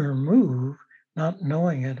inner move, not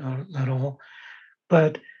knowing it at all,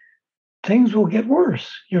 but things will get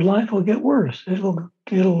worse. Your life will get worse. It'll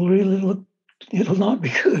not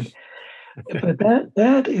be good. But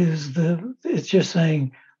that is it's just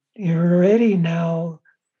saying you're ready now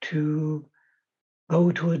to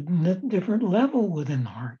go to a different level within the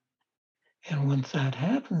heart. And once that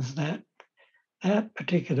happens, that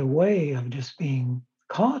particular way of just being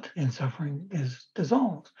caught in suffering is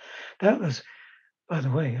dissolved. That was, by the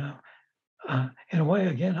way, in a way,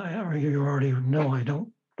 again, you already know I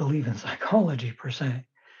don't believe in psychology per se.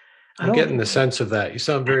 I'm getting the sense of that. You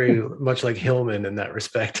sound very much like Hillman in that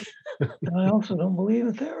respect. I also don't believe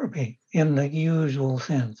in therapy in the usual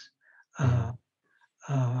sense.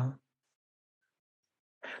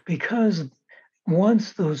 Because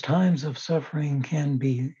once those times of suffering can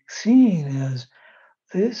be seen as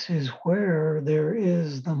this is where there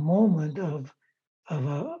is the moment of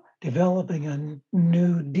developing a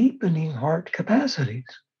new deepening heart capacities.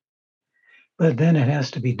 But then it has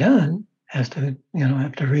to be done, have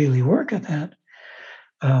to really work at that.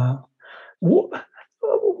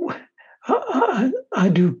 I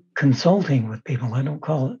do consulting with people. I don't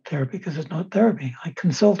call it therapy because it's not therapy. I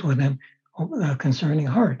consult with them concerning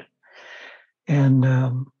heart. And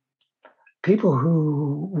people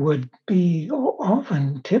who would be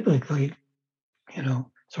often typically,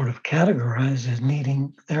 sort of categorized as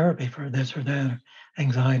needing therapy for this or that, or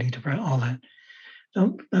anxiety, depression, all that. I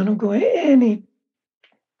don't go anything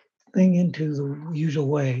into the usual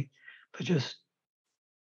way, but just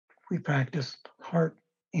we practice heart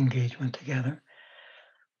engagement together.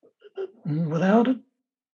 Without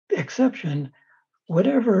exception,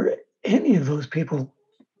 whatever any of those people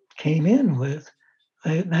came in with,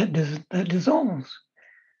 that dissolves.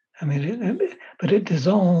 I mean, but it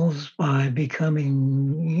dissolves by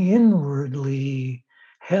becoming inwardly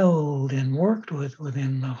held and worked with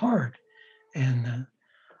within the heart. And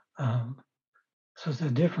so it's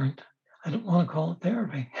a different, I don't want to call it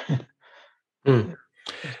therapy.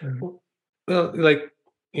 Well, like,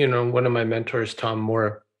 one of my mentors, Tom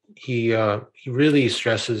Moore, he really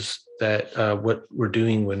stresses that what we're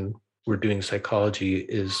doing when we're doing psychology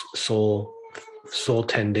is soul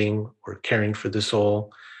tending or caring for the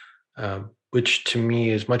soul, which to me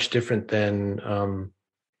is much different than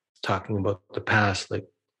talking about the past. Like,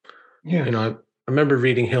 I remember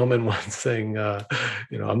reading Hillman once saying,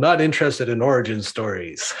 I'm not interested in origin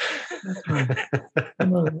stories. That's right.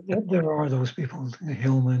 There are those people,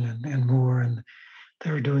 Hillman and Moore, and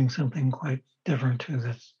they're doing something quite different too.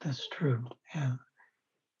 That's true. Yeah.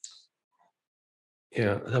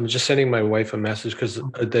 Yeah, I'm just sending my wife a message because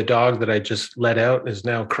the dog that I just let out is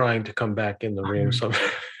now crying to come back in the room. So,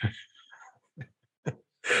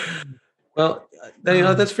 well,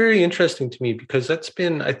 that's very interesting to me because that's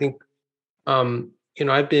been, I think,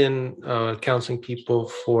 I've been counseling people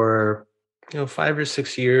for 5 or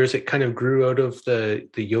 6 years. It kind of grew out of the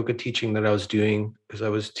yoga teaching that I was doing because I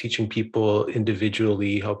was teaching people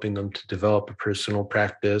individually, helping them to develop a personal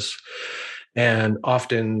practice, and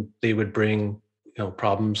often they would bring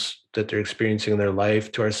problems that they're experiencing in their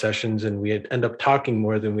life to our sessions, and we end up talking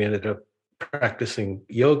more than we ended up practicing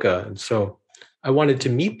yoga. And so I wanted to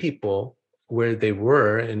meet people where they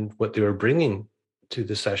were and what they were bringing to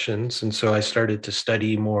the sessions. And so I started to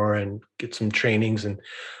study more and get some trainings and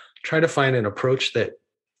try to find an approach that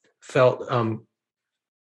felt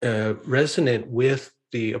resonant with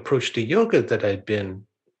the approach to yoga that I'd been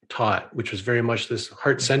taught, which was very much this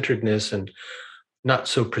heart-centeredness and not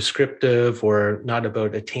so prescriptive or not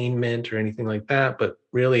about attainment or anything like that, but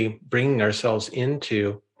really bringing ourselves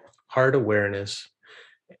into heart awareness.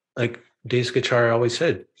 Like Desikachar always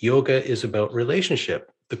said, yoga is about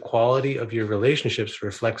relationship. The quality of your relationships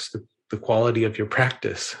reflects the quality of your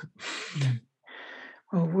practice.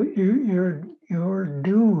 Well, you're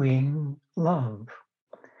doing love,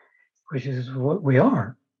 which is what we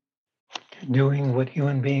are, doing what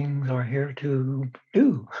human beings are here to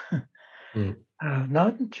do.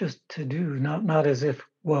 Not just to do, not as if,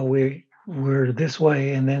 well, we're this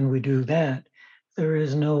way and then we do that. There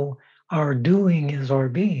is no, our doing is our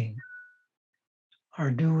being.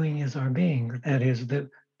 Our doing is our being. That is, the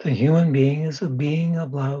human being is a being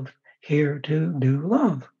of love, here to do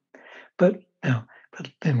love. But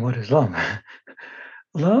then what is love?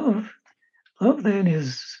 Love then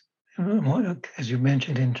is, as you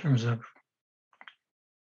mentioned in terms of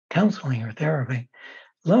counseling or therapy,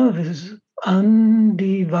 love is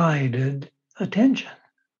undivided attention.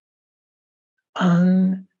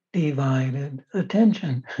 Undivided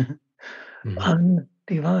attention.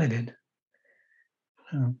 Undivided.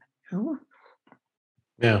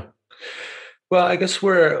 Yeah. Well, I guess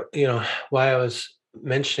why I was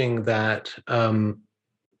mentioning that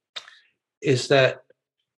is that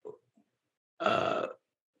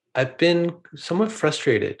I've been somewhat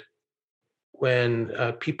frustrated when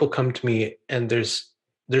people come to me and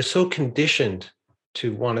they're so conditioned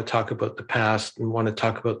to want to talk about the past and want to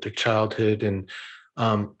talk about their childhood and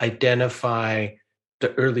identify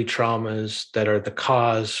the early traumas that are the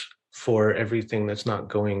cause for everything that's not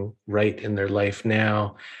going right in their life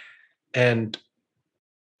now. And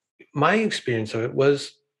my experience of it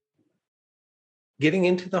was getting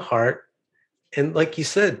into the heart. And like you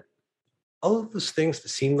said, all of those things that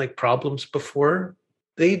seemed like problems before,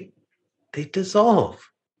 they dissolve.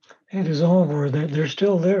 They dissolve, or they're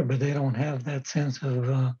still there, but they don't have that sense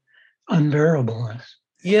of unbearableness.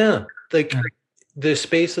 Yeah, like the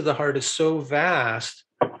space of the heart is so vast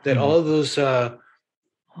that all of those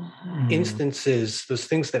instances, those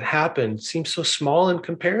things that happen, seem so small in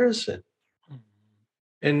comparison.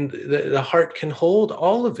 And the heart can hold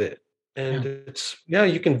all of it. And it's,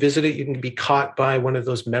 you can visit it. You can be caught by one of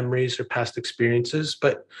those memories or past experiences,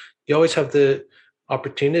 but you always have the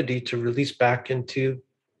opportunity to release back into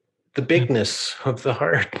the bigness of the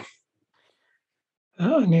heart.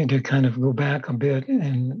 I need to kind of go back a bit,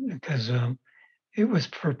 and because it was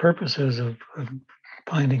for purposes of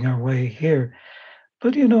finding our way here.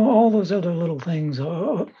 But, all those other little things,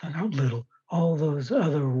 all those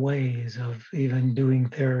other ways of even doing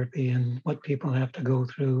therapy and what people have to go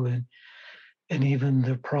through and even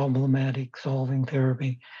the problematic solving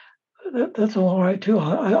therapy, that's all right too.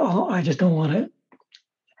 I just don't want to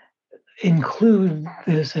include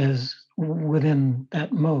this as within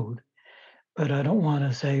that mode, but I don't want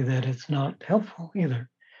to say that it's not helpful either.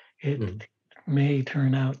 It may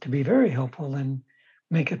turn out to be very helpful and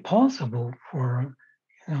make it possible for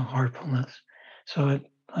heartfulness. So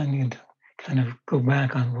I need to kind of go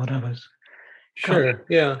back on what I was. Sure.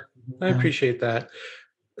 Yeah, I appreciate that.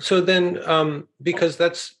 So then, because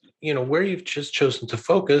that's, where you've just chosen to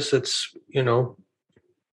focus, it's,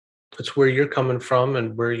 it's where you're coming from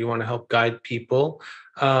and where you want to help guide people.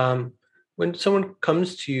 When someone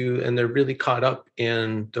comes to you and they're really caught up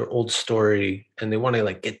in their old story and they want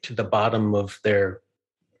to get to the bottom of their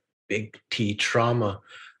big T trauma,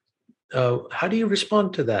 how do you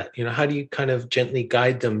respond to that? How do you kind of gently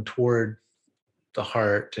guide them toward the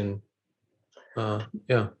heart? And Well,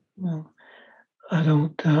 I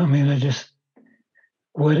don't, I just,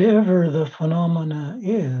 whatever the phenomena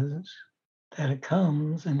is that it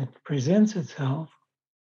comes and it presents itself,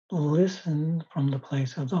 listen from the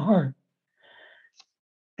place of the heart.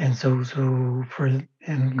 And so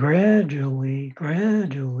gradually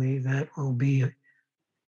that will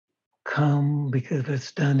come, because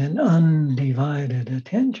it's done in undivided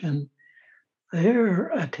attention, their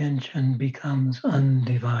attention becomes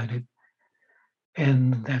undivided.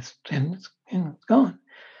 And it's gone.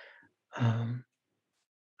 And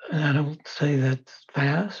I don't say that's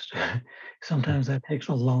fast. Sometimes that takes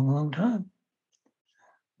a long, long time.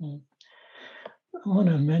 I want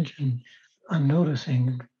to mention, I'm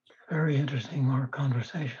noticing, very interesting our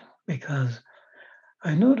conversation, because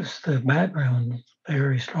I noticed the background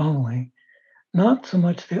very strongly. Not so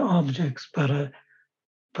much the objects, but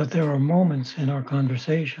there are moments in our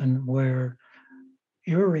conversation where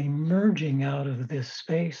you're emerging out of this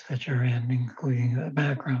space that you're in, including the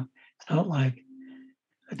background. It's not like,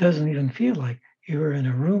 it doesn't even feel like you're in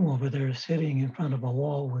a room over there sitting in front of a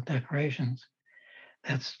wall with decorations.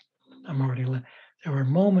 There were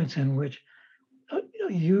moments in which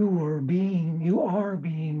you are being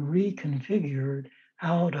reconfigured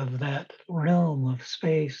out of that realm of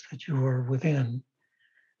space that you are within.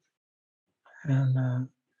 And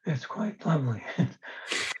it's quite lovely.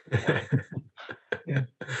 Yeah.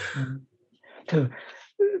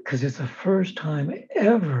 Because it's the first time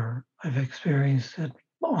ever I've experienced it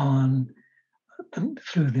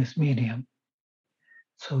through this medium.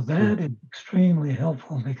 So that is extremely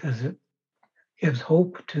helpful because it gives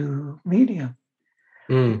hope to medium.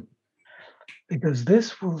 Because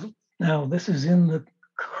this is in the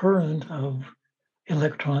current of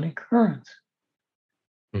electronic currents.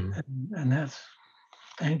 And that's,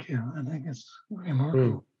 thank you. I think it's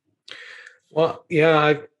remarkable. Well,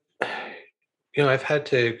 yeah, I've had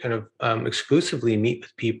to kind of exclusively meet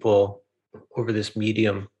with people over this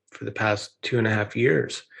medium for the past 2.5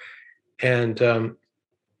 years. And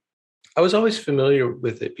I was always familiar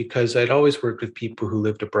with it because I'd always worked with people who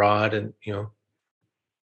lived abroad. And,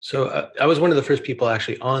 so I was one of the first people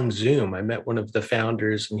actually on Zoom. I met one of the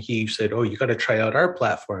founders and he said, "Oh, you got to try out our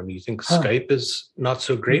platform. You think Skype is not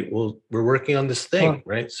so great? Well, we're working on this thing."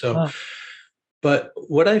 Right. So, but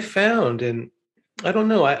what I found, and I don't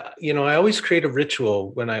know, I always create a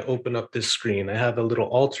ritual when I open up this screen. I have a little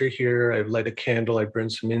altar here. I light a candle. I burn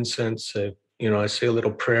some incense. I say a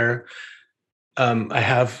little prayer. I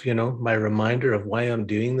have, my reminder of why I'm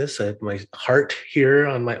doing this. I have my heart here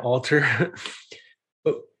on my altar.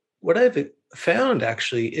 But what I've found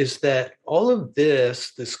actually is that all of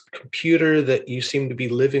this computer that you seem to be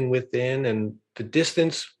living within and the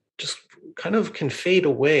distance just kind of can fade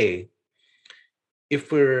away if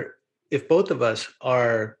both of us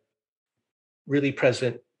are really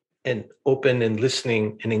present and open and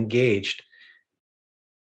listening and engaged.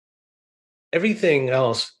 Everything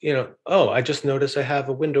else, I just noticed I have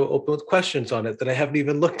a window open with questions on it that I haven't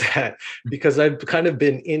even looked at because I've kind of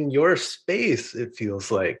been in your space, it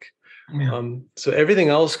feels like. Yeah. So everything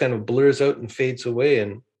else kind of blurs out and fades away.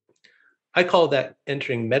 And I call that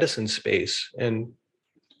entering medicine space. And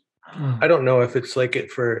I don't know if it's like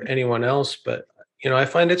it for anyone else, but, I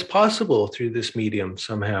find it's possible through this medium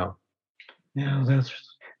somehow. Yeah,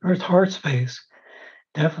 it's heart space,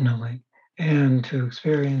 definitely. And to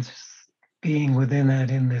experience being within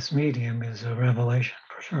that in this medium is a revelation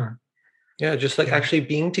for sure. Yeah, just like actually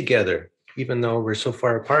being together, even though we're so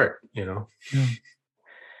far apart, Yeah.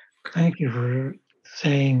 Thank you for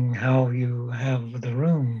saying how you have the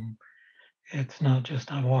room. It's not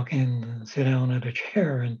just I walk in and sit down at a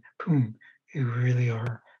chair and boom, you really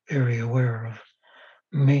are very aware of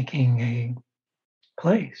making a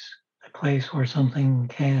place where something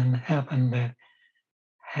can happen that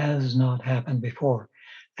has not happened before.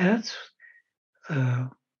 That's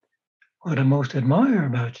what I most admire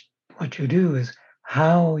about what you do is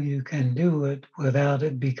how you can do it without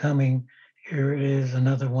it becoming, here it is,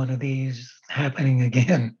 another one of these happening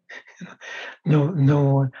again.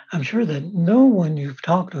 No, I'm sure that no one you've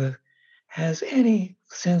talked with has any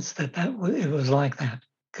sense that it was like that,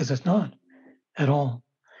 because it's not at all.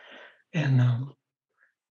 And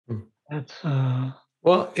that's...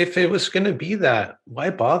 Well, if it was going to be that, why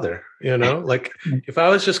bother? Like if I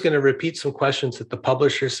was just going to repeat some questions that the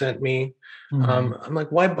publisher sent me, I'm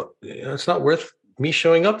like, why? It's not worth me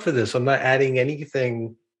showing up for this. I'm not adding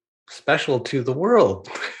anything special to the world.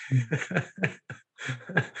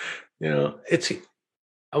 I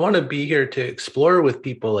want to be here to explore with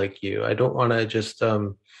people like you. I don't want to just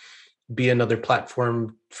be another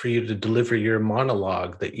platform for you to deliver your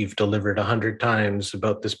monologue that you've delivered 100 times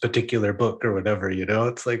about this particular book or whatever,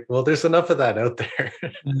 it's like, well, there's enough of that out there.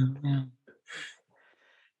 Yeah.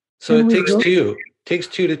 So it takes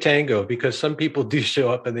two to tango, because some people do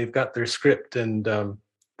show up and they've got their script and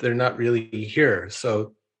they're not really here.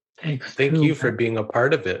 So thank you for being a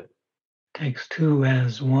part of it. Takes two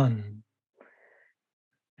as one.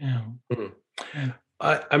 Yeah. Yeah.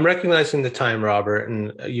 I'm recognizing the time, Robert,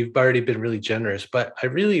 and you've already been really generous, but I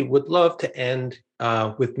really would love to end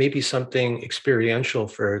with maybe something experiential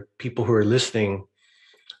for people who are listening.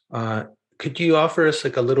 Could you offer us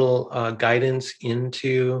like a little guidance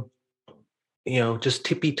into, just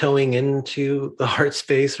tippy-toeing into the heart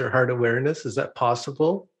space or heart awareness? Is that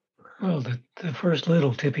possible? Well, the first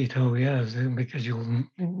little tippy-toe, yes, because you'll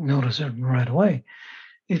notice it right away.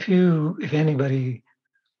 If anybody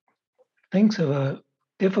thinks of a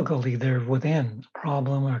difficulty there within, a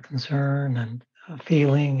problem or concern and a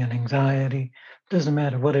feeling and anxiety, doesn't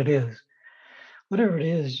matter what it is. Whatever it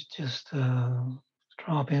is, just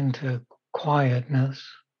drop into quietness.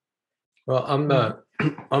 Well, I'm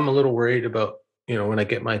a little worried about, when I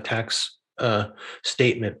get my tax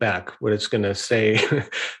statement back, what it's going to say.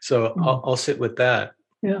 So I'll sit with that.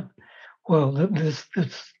 Yeah. Well, this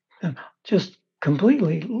just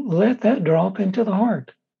completely let that drop into the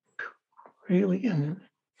heart. Really, and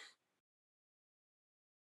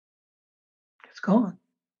it's gone.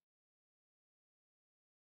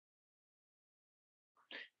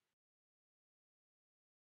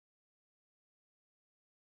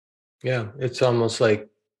 Yeah, it's almost like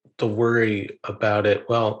the worry about it.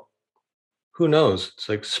 Well, who knows? It's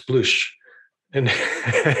like sploosh, and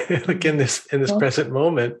like in this present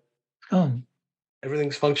moment,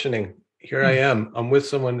 everything's functioning. Here I am. I'm with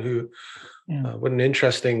someone who. What an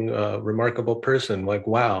interesting, remarkable person! Like,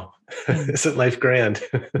 wow, isn't life grand?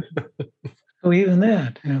 So even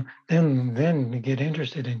that, then you get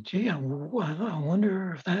interested in, gee, I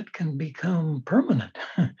wonder if that can become permanent,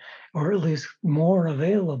 or at least more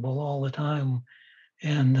available all the time,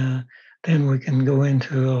 and then we can go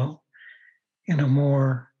into,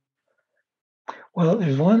 more. Well,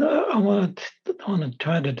 there's one I want to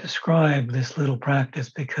try to describe this little practice,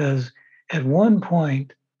 because at one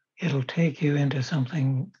point it'll take you into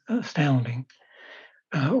something astounding,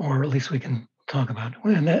 or at least we can talk about it.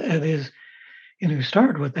 And that is,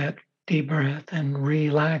 start with that deep breath and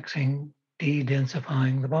relaxing,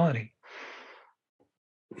 de-densifying the body.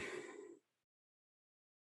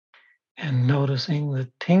 And noticing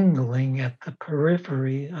the tingling at the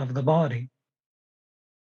periphery of the body.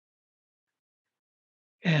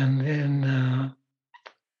 And then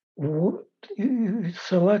you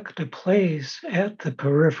select a place at the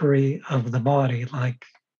periphery of the body, like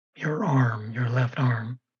your arm, your left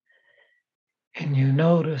arm. And you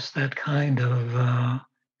notice that kind of,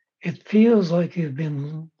 it feels like you've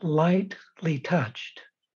been lightly touched.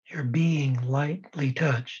 You're being lightly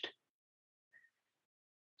touched.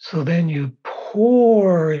 So then you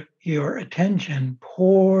pour your attention,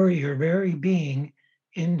 pour your very being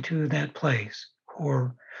into that place.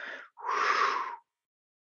 Pour.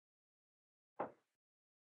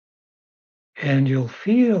 And you'll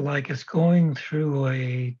feel like it's going through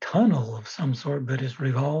a tunnel of some sort, but it's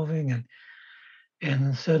revolving,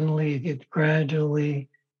 and suddenly it gradually,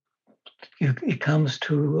 it comes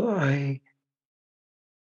to a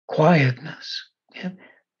quietness,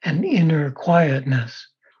 an inner quietness.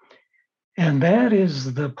 And that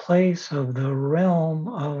is the place of the realm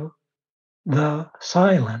of the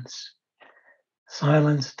silence.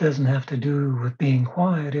 Silence doesn't have to do with being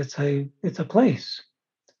quiet. It's a place.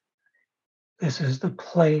 This is the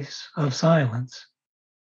place of silence.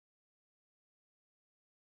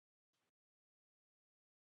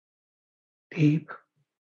 Deep,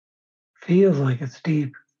 feels like it's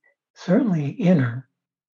deep, certainly inner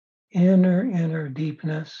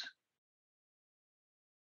deepness,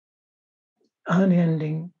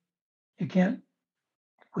 unending. You can't,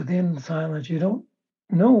 within silence, you don't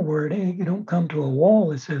know where it is. You don't come to a wall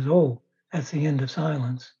that says, oh, that's the end of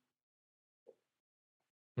silence.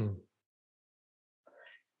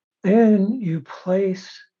 Then you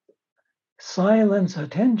place silence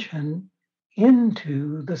attention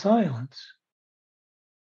into the silence.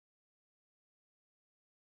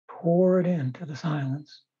 Pour it into the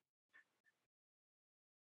silence.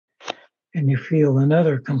 And you feel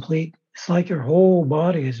another complete, it's like your whole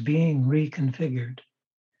body is being reconfigured.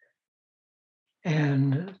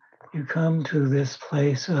 And you come to this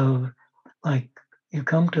place of, you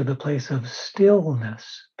come to the place of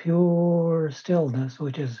stillness, pure stillness,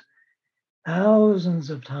 which is thousands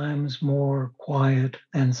of times more quiet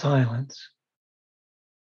than silence.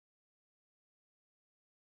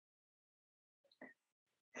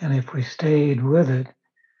 And if we stayed with it,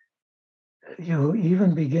 you'll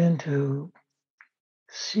even begin to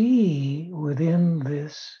see within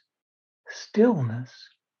this stillness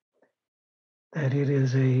that it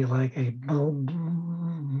is like a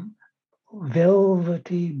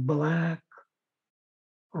velvety black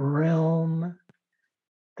realm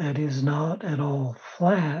that is not at all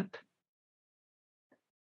flat.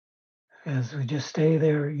 As we just stay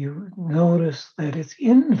there, you notice that it's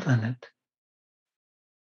infinite.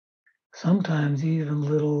 Sometimes even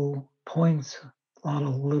little points, a lot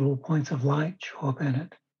of little points of light show up in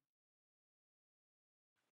it.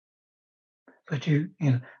 But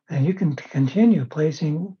then you can continue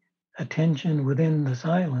placing attention within the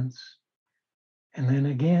silence, and then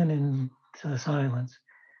again into the silence.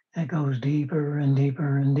 That goes deeper and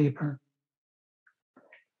deeper and deeper.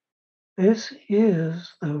 This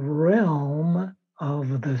is the realm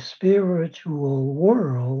of the spiritual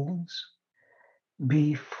worlds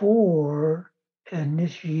before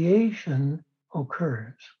initiation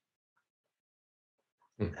occurs.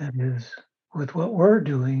 That is, with what we're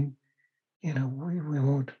doing, we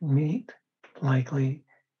won't meet likely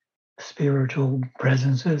spiritual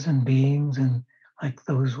presences and beings and like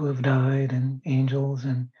those who have died and angels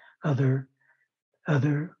and other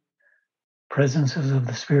presences of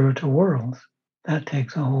the spiritual worlds. That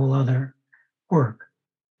takes a whole other work.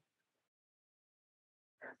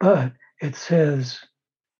 But it says,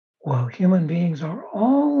 well, human beings are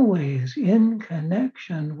always in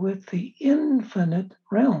connection with the infinite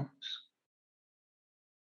realms.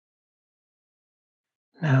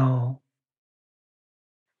 Now,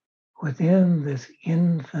 within this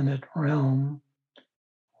infinite realm,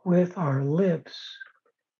 with our lips,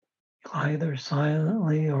 either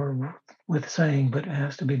silently or with saying, but it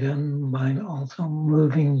has to be done by also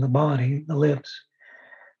moving the body, the lips,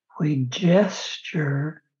 we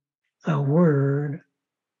gesture the word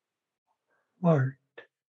 "word."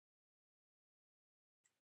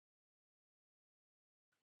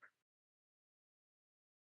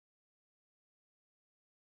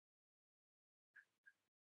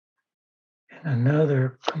 And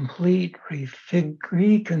another complete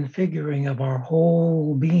reconfiguring of our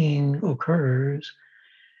whole being occurs.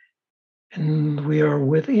 And we are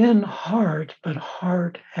within heart, but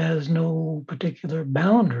heart has no particular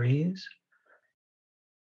boundaries.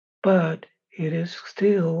 But it is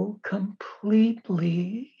still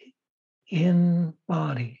completely in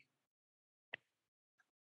body.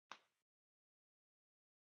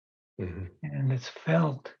 Mm-hmm. And it's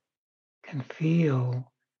felt, can feel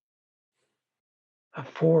a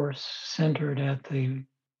force centered at the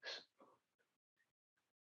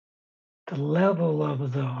level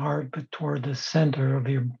of the heart, but toward the center of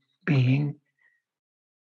your being.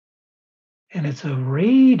 And it's a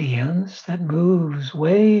radiance that moves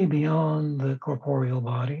way beyond the corporeal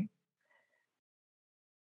body,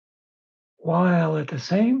 while at the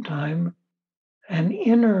same time, an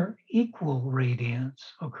inner equal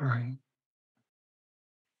radiance occurring.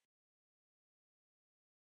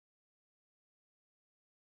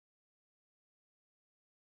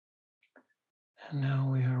 And now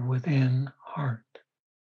we are within heart.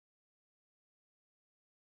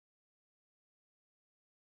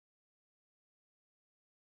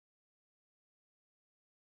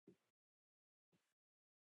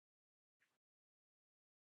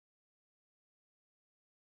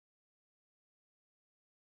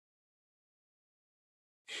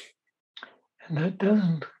 And that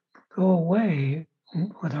doesn't go away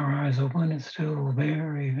with our eyes open. It's still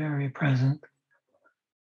very, very present.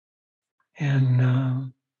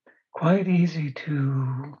 And quite easy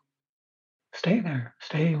to stay there,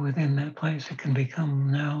 stay within that place. It can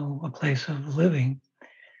become now a place of living,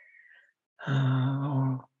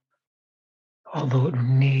 or although it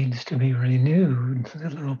needs to be renewed, the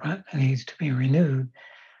little practice needs to be renewed,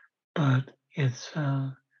 but it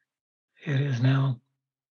is now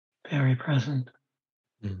very present.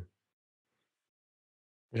 Mm.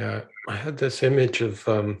 Yeah, I had this image of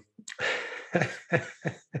a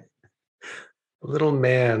little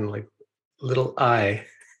man, like little eye,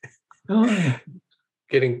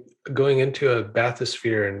 going into a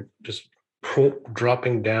bathysphere and just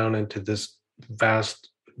dropping down into this vast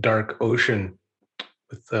dark ocean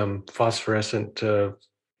with phosphorescent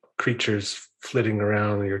creatures flitting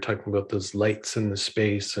around. You're talking about those lights in the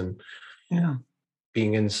space and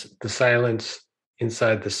being in the silence,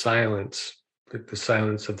 inside the silence, like the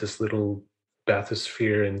silence of this little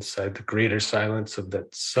bathysphere inside the greater silence of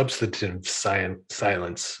that substantive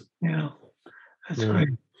silence. Yeah, that's great.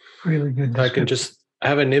 Really good. I can just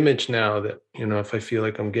have an image now that, if I feel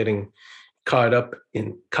like I'm getting caught up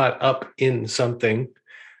in something,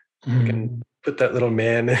 I can put that little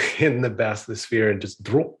man in the bathysphere and just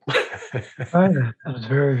drop. Right. That was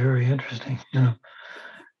very, very interesting.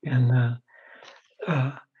 And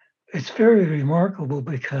it's very remarkable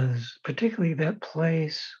because particularly that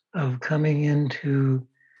place of coming into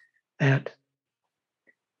that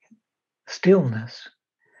stillness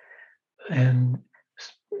and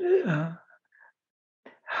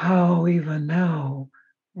how even now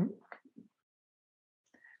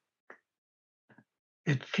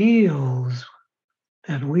it feels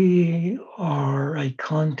that we are a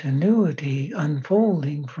continuity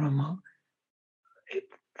unfolding from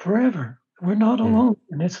forever. We're not alone.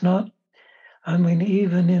 And it's not,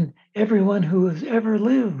 even in everyone who has ever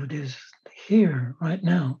lived is here right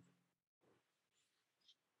now.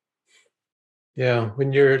 Yeah,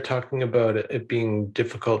 when you're talking about it being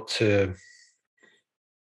difficult to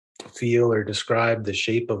feel or describe the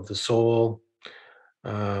shape of the soul.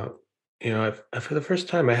 For the first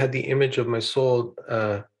time, I had the image of my soul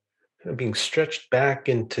being stretched back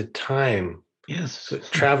into time. Yes. So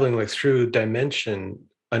traveling like through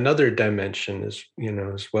another dimension, as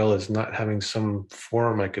well as not having some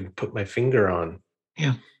form I could put my finger on.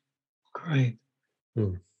 Yeah. Great.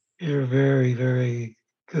 You're very, very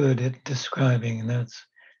good at describing, and that's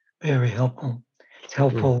very helpful. It's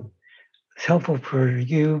helpful. It's helpful for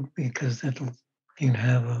you because it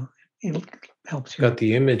helps you. Got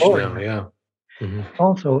the image now, yeah.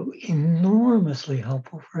 Also, enormously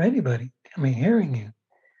helpful for anybody. I mean, hearing you,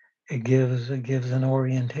 it gives an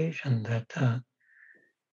orientation that.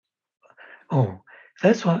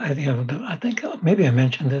 That's why I think maybe I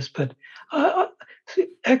mentioned this, but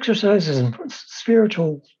exercises and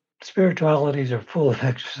spiritualities are full of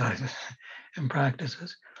exercises and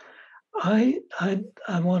practices. I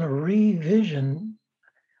want to revision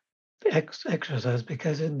exercise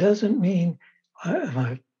because it doesn't mean if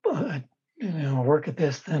I work at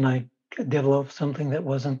this, then I develop something that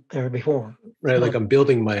wasn't there before. Right, like I'm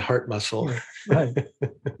building my heart muscle. Right.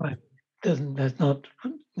 That's not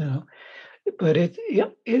But it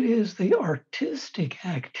is the artistic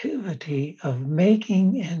activity of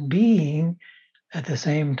making and being at the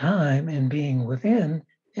same time and being within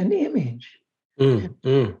an image.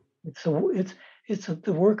 It's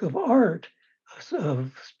the work of art,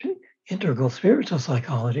 of integral spiritual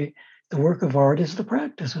psychology. The work of art is the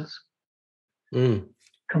practices.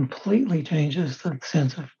 Completely changes the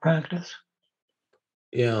sense of practice.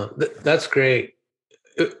 Yeah, that's great.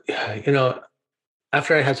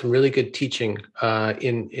 After I had some really good teaching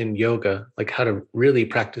in yoga, like how to really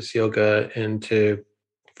practice yoga and to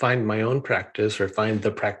find my own practice or find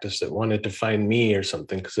the practice that wanted to find me or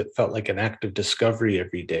something, because it felt like an act of discovery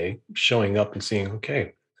every day, showing up and seeing,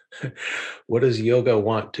 okay, what does yoga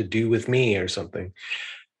want to do with me or something?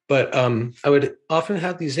 But I would often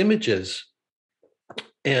have these images,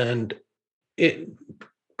 and it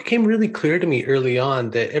became really clear to me early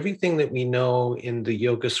on that everything that we know in the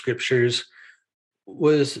yoga scriptures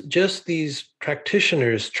was just these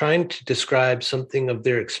practitioners trying to describe something of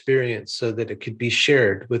their experience so that it could be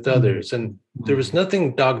shared with others. And there was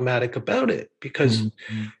nothing dogmatic about it, because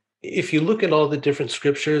if you look at all the different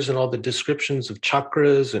scriptures and all the descriptions of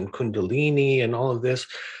chakras and kundalini and all of this,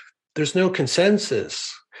 there's no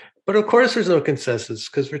consensus. But of course there's no consensus,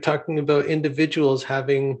 because we're talking about individuals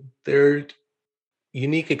having their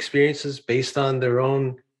unique experiences based on their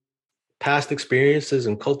own past experiences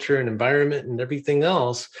and culture and environment and everything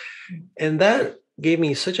else. And that gave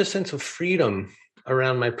me such a sense of freedom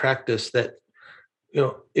around my practice that,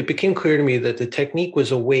 it became clear to me that the technique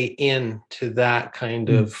was a way in to that kind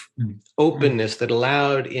of openness that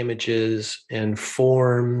allowed images and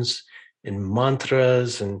forms and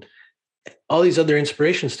mantras and all these other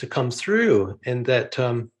inspirations to come through, and that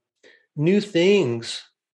new things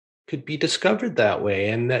could be discovered that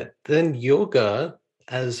way. And that then yoga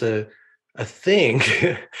as a thing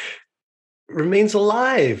remains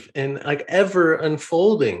alive and like ever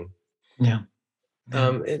unfolding. Yeah.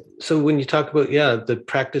 So when you talk about the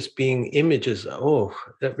practice being images,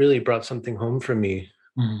 that really brought something home for me.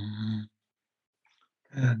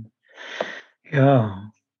 Good. Yeah,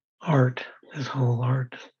 art, this whole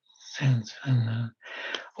art sense, and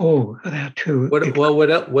that too.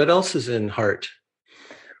 What else is in heart?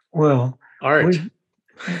 Well, art.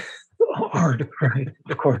 Art, right?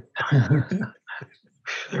 Of course.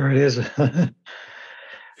 There it is.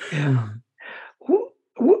 Yeah.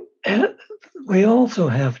 We also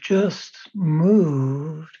have just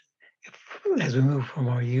moved, as we move from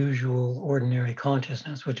our usual ordinary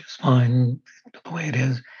consciousness, which is fine the way it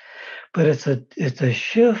is, but it's a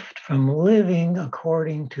shift from living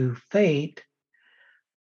according to fate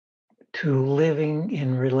to living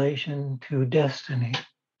in relation to destiny.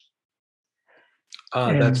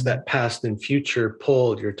 That's that past and future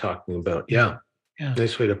pole you're talking about. Yeah.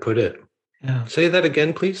 Nice way to put it. Yeah. Say that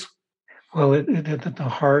again, please. Well, the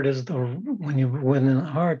heart is when in the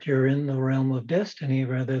heart, you're in the realm of destiny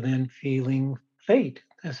rather than feeling fate.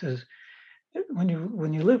 This is when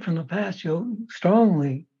you live from the past, you'll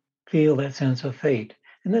strongly feel that sense of fate,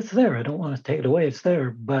 and it's there. I don't want to take it away; it's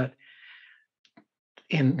there. But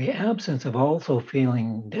in the absence of also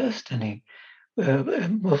feeling destiny,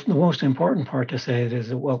 the most important part to say it is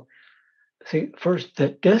that, first,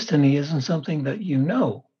 that destiny isn't something that you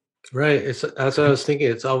know. Right. That's what I was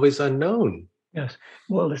thinking. It's always unknown. Yes.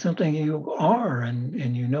 Well, it's something you are,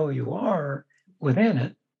 and you are within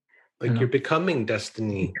it. Like you're becoming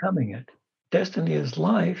destiny. Becoming it. Destiny is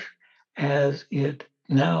life as it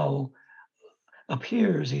now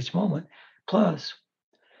appears each moment. Plus,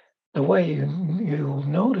 the way you'll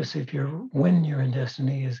notice when you're in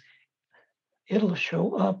destiny is it'll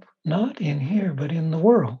show up not in here, but in the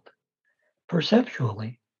world,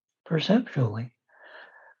 perceptually.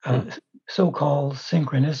 So-called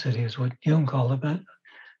synchronicity is what Jung called it, but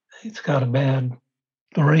it's got a bad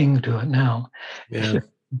ring to it now. Yeah.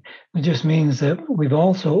 It just means that we've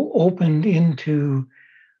also opened into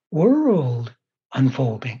world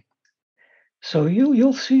unfolding. So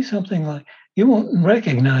you'll see something like, you won't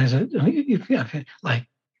recognize it. I mean, like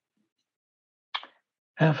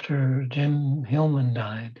after Jim Hillman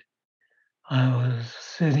died, I was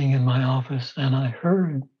sitting in my office and I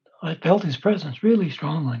felt his presence really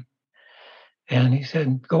strongly. And he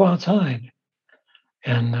said, go outside.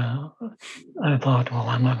 And I thought, well,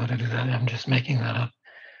 I'm not going to do that. I'm just making that up.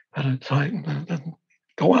 But so I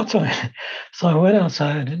go outside. So I went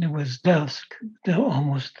outside and it was dusk,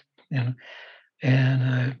 almost, and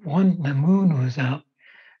the moon was out.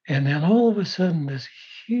 And then all of a sudden this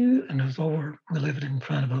huge, and it was we lived in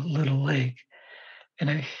front of a little lake, and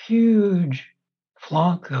a huge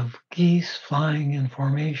flock of geese flying in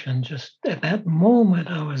formation, just at that moment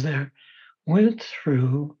I was there, went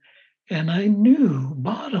through, and I knew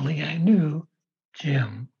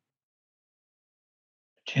Jim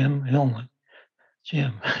Hillman.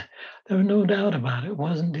 Jim. There was no doubt about it.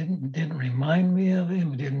 Didn't remind me of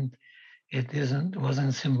him. It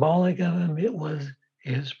wasn't symbolic of him. It was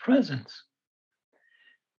his presence.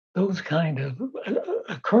 Those kind of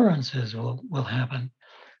occurrences will happen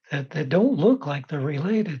that don't look like they're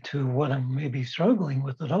related to what I'm maybe struggling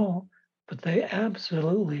with at all, but they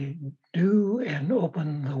absolutely do, and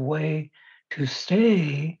open the way to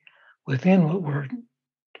stay within what we're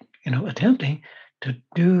attempting to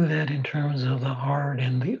do that in terms of the heart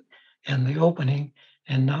and the opening,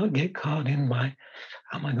 and not get caught in by,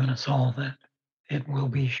 how am I going to solve that? It will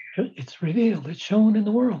be, it's revealed, it's shown in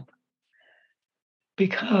the world.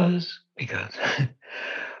 Because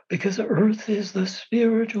Earth is the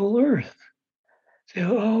spiritual Earth. See, I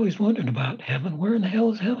always wondered about heaven. Where in the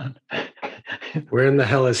hell is heaven? Where in the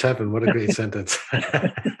hell is heaven? What a great sentence.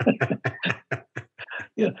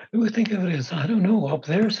 Yeah, we think of it as, I don't know, up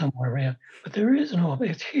there somewhere, man. But there is no,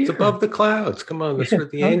 it's here. It's above the clouds. Come on, that's where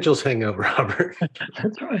the angels hang out, Robert.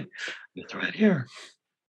 That's right. It's right here.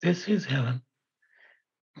 This is heaven.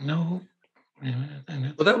 No.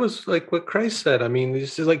 Well, that was like what Christ said. I mean,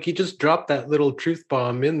 it's like he just dropped that little truth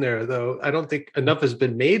bomb in there, though. I don't think enough has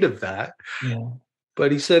been made of that. Yeah.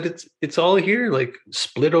 But he said it's all here. Like,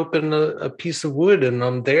 split open a piece of wood and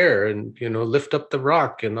I'm there, and lift up the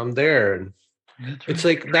rock and I'm there. And it's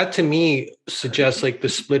like that, to me, suggests like the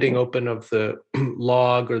splitting open of the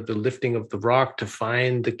log or the lifting of the rock to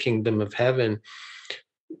find the kingdom of heaven.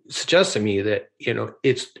 Suggests to me that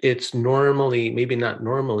it's normally, maybe not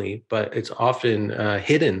normally, but it's often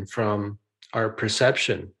hidden from our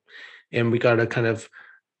perception, and we got to kind of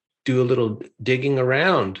do a little digging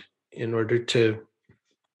around in order to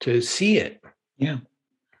see it. Yeah.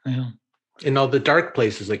 In all the dark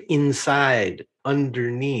places, like inside,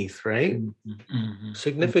 underneath, right? Mm-hmm.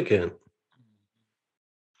 Significant.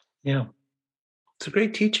 Yeah, it's a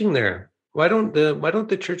great teaching there. Why don't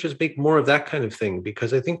the churches make more of that kind of thing?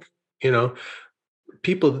 Because I think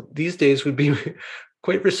people these days would be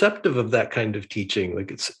quite receptive of that kind of teaching. Like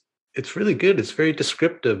it's really good. It's very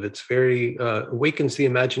descriptive. It's very awakens the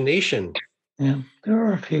imagination. Yeah, there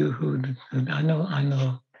are a few who I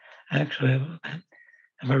know. Actually, I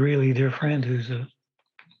have a really dear friend who's a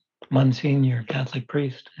Monsignor Catholic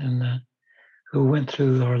priest, and who went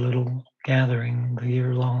through our little gathering, the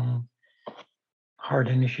year-long heart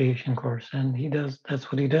initiation course, and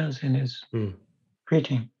that's what he does in his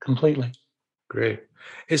preaching completely. Great.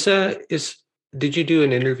 Did you do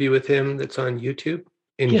an interview with him that's on YouTube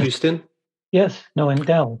in Houston? Yes. No, in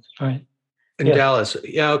Dallas, right? In Dallas.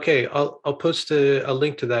 Yeah, okay. I'll post a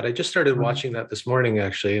link to that. I just started watching that this morning,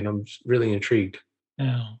 actually, and I'm really intrigued.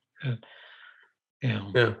 Yeah, good.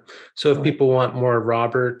 Yeah. So if people want more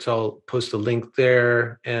Robert, I'll post a link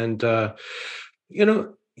there. And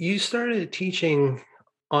you started teaching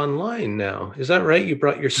online now. Is that right? You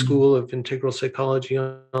brought your School of Integral Psychology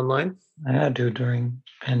online? I had to during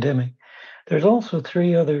pandemic. There's also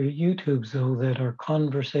 3 other YouTubes, though, that are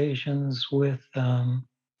conversations with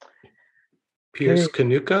Piers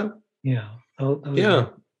Kanuka? Yeah. Those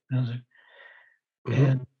are,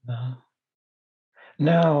 and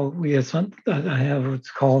now I have what's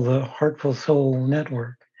called the Heartful Soul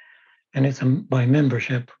Network, and it's by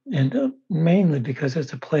membership, and mainly because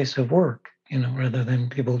it's a place of work, rather than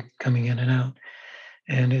people coming in and out.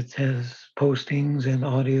 And it has postings and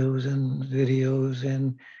audios and videos,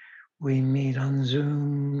 and we meet on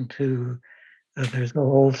Zoom to there's a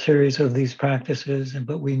whole series of these practices,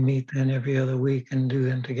 but we meet then every other week and do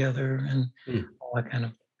them together and all that kind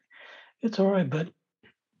of. It's all right, but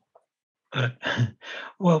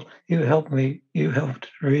well, you helped me. You helped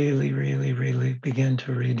really, really, really begin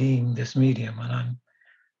to redeem this medium, and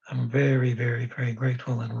I'm very, very, very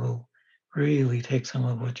grateful, and will really take some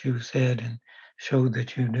of what you said and showed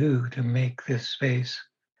that you do to make this space,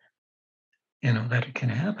 that it can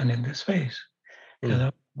happen in this space.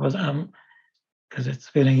 Because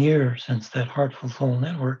it's been a year since that Heartful Soul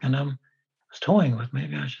Network, and I was toying with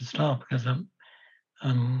maybe I should stop because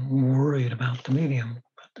I'm worried about the medium.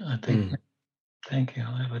 But I think, thank you.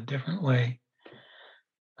 I have a different way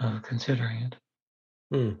of considering it.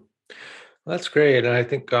 Well, that's great. And I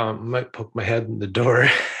think I might poke my head in the door.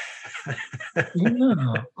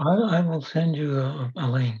 Yeah, I will send you a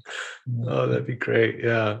link. Oh, that'd be great.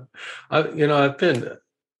 Yeah.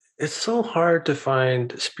 It's so hard to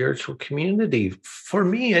find spiritual community for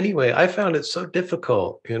me anyway. I found it so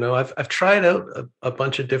difficult. I've tried out a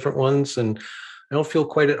bunch of different ones, and I don't feel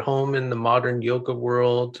quite at home in the modern yoga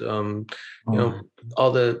world.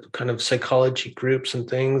 All the kind of psychology groups and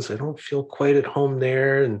things, I don't feel quite at home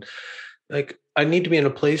there. And like, I need to be in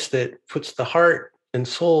a place that puts the heart and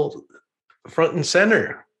soul front and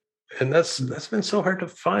center. And that's been so hard to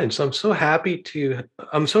find. So I'm so happy,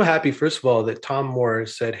 first of all, that Tom Moore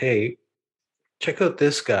said, hey, check out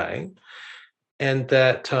this guy, and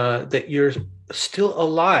that you're still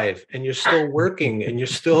alive and you're still working and you're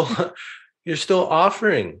still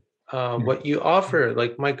offering what you offer.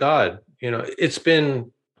 Like, my God, it's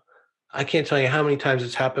been, I can't tell you how many times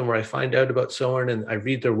it's happened where I find out about someone and I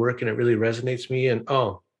read their work and it really resonates with me, and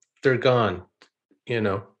they're gone.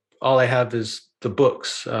 All I have is the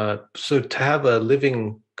books. So to have a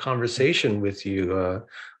living conversation with you,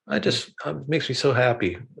 it makes me so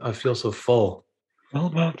happy. I feel so full. Well,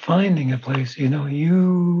 about finding a place,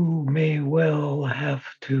 you may well have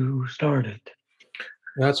to start it.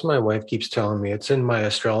 That's what my wife keeps telling me. It's in my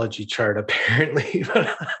astrology chart, apparently.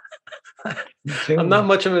 I'm not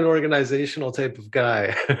much of an organizational type of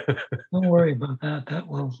guy. Don't worry about that.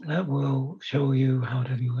 That will show you how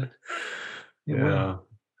to do it. It will.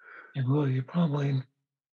 It will. You probably.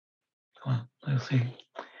 Well, let's see.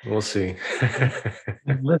 We'll see.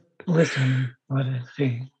 Listen, try to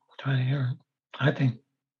see. Try to hear it.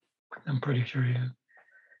 I'm pretty sure you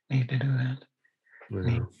need to do that. Yeah.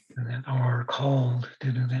 Need to do that, or are called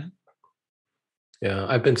to do that. Yeah,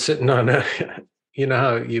 I've been sitting on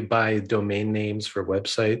how you buy domain names for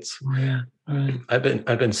websites? Oh, yeah. Right.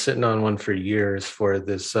 I've been sitting on one for years for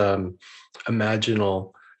this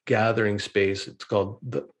imaginal gathering space. It's called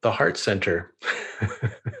the Heart Center.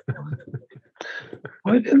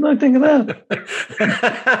 Why didn't I think of that?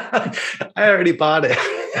 I already bought it.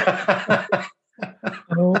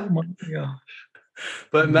 Oh my gosh.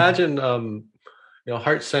 But imagine,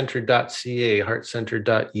 heartcenter.ca,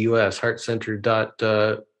 heartcenter.us,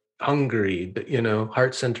 heartcenter.hungary,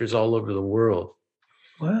 heart centers all over the world.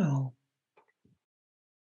 Well,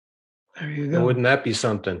 there you go. Well, wouldn't that be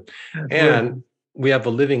something? And we have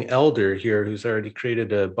a living elder here who's already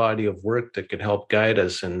created a body of work that could help guide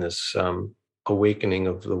us in this awakening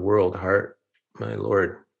of the world heart. My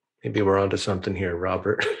Lord, maybe we're onto something here,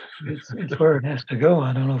 Robert. It's where it has to go.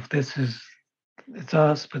 I don't know if it's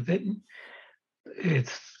us, but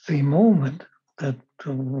it's the moment that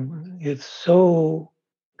it's so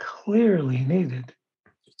clearly needed.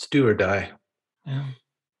 It's do or die. Yeah.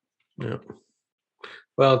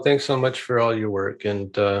 Well, thanks so much for all your work.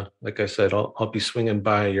 And like I said, I'll be swinging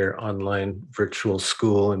by your online virtual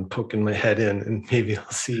school and poking my head in, and maybe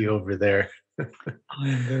I'll see you over there. I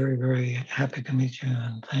am very, very happy to meet you,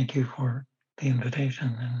 and thank you for the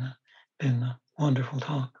invitation. And been a wonderful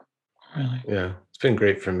talk, really. Yeah, it's been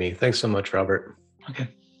great for me. Thanks so much, Robert. Okay,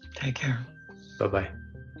 take care. Bye-bye.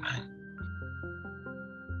 Bye.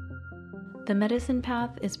 The Medicine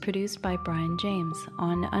Path is produced by Brian James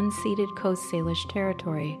on unceded Coast Salish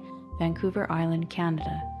territory, Vancouver Island,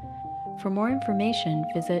 Canada. For more information,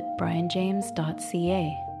 visit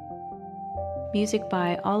brianjames.ca. Music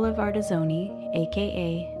by Olive Artizoni,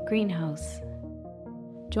 aka Greenhouse.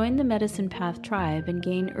 Join the Medicine Path tribe and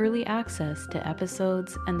gain early access to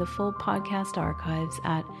episodes and the full podcast archives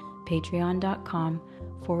at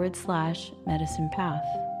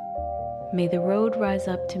patreon.com/medicinepath. May the road rise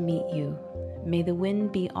up to meet you. May the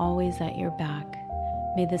wind be always at your back.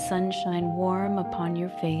 May the sun shine warm upon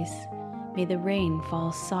your face. May the rain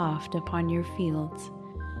fall soft upon your fields.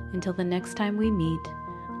 Until the next time we meet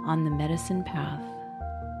on the Medicine Path.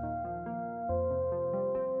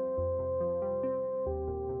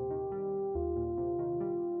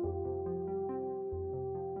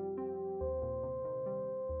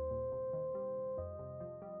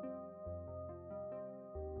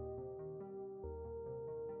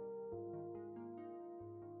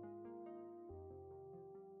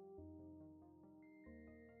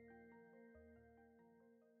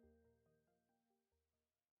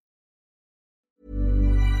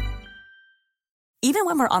 Even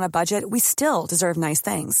when we're on a budget, we still deserve nice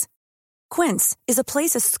things. Quince is a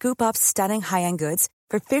place to scoop up stunning high-end goods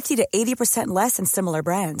for 50 to 80% less than similar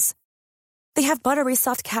brands. They have buttery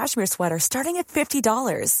soft cashmere sweaters starting at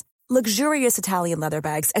 $50, luxurious Italian leather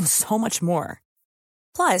bags, and so much more.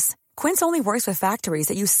 Plus, Quince only works with factories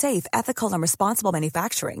that use safe, ethical, and responsible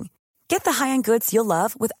manufacturing. Get the high-end goods you'll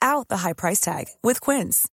love without the high price tag with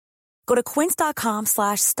Quince. Go to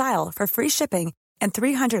quince.com/style for free shipping and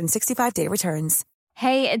 365-day returns.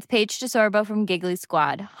 Hey, it's Paige DeSorbo from Giggly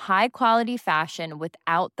Squad. High quality fashion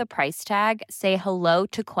without the price tag. Say hello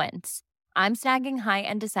to Quince. I'm snagging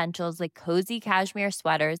high-end essentials like cozy cashmere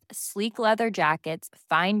sweaters, sleek leather jackets,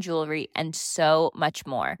 fine jewelry, and so much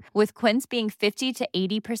more. With Quince being 50 to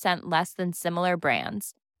 80% less than similar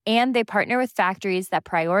brands. And they partner with factories that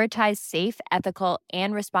prioritize safe, ethical,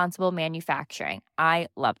 and responsible manufacturing. I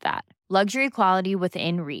love that. Luxury quality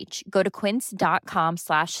within reach. Go to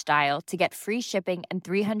quince.com/style to get free shipping and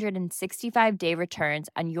 365-day returns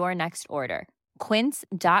on your next order.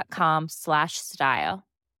 Quince.com/style.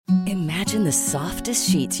 Imagine the softest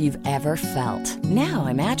sheets you've ever felt. Now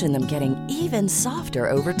imagine them getting even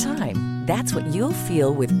softer over time. That's what you'll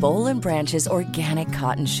feel with Boll & Branch's organic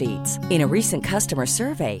cotton sheets. In a recent customer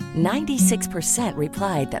survey, 96%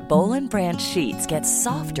 replied that Boll & Branch sheets get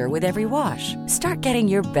softer with every wash. Start getting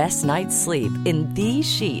your best night's sleep in these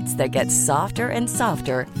sheets that get softer and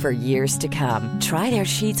softer for years to come. Try their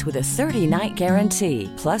sheets with a 30-night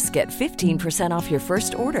guarantee. Plus, get 15% off your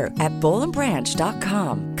first order at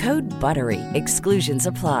bollandbranch.com. Code BUTTERY. Exclusions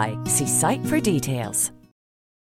apply. See site for details.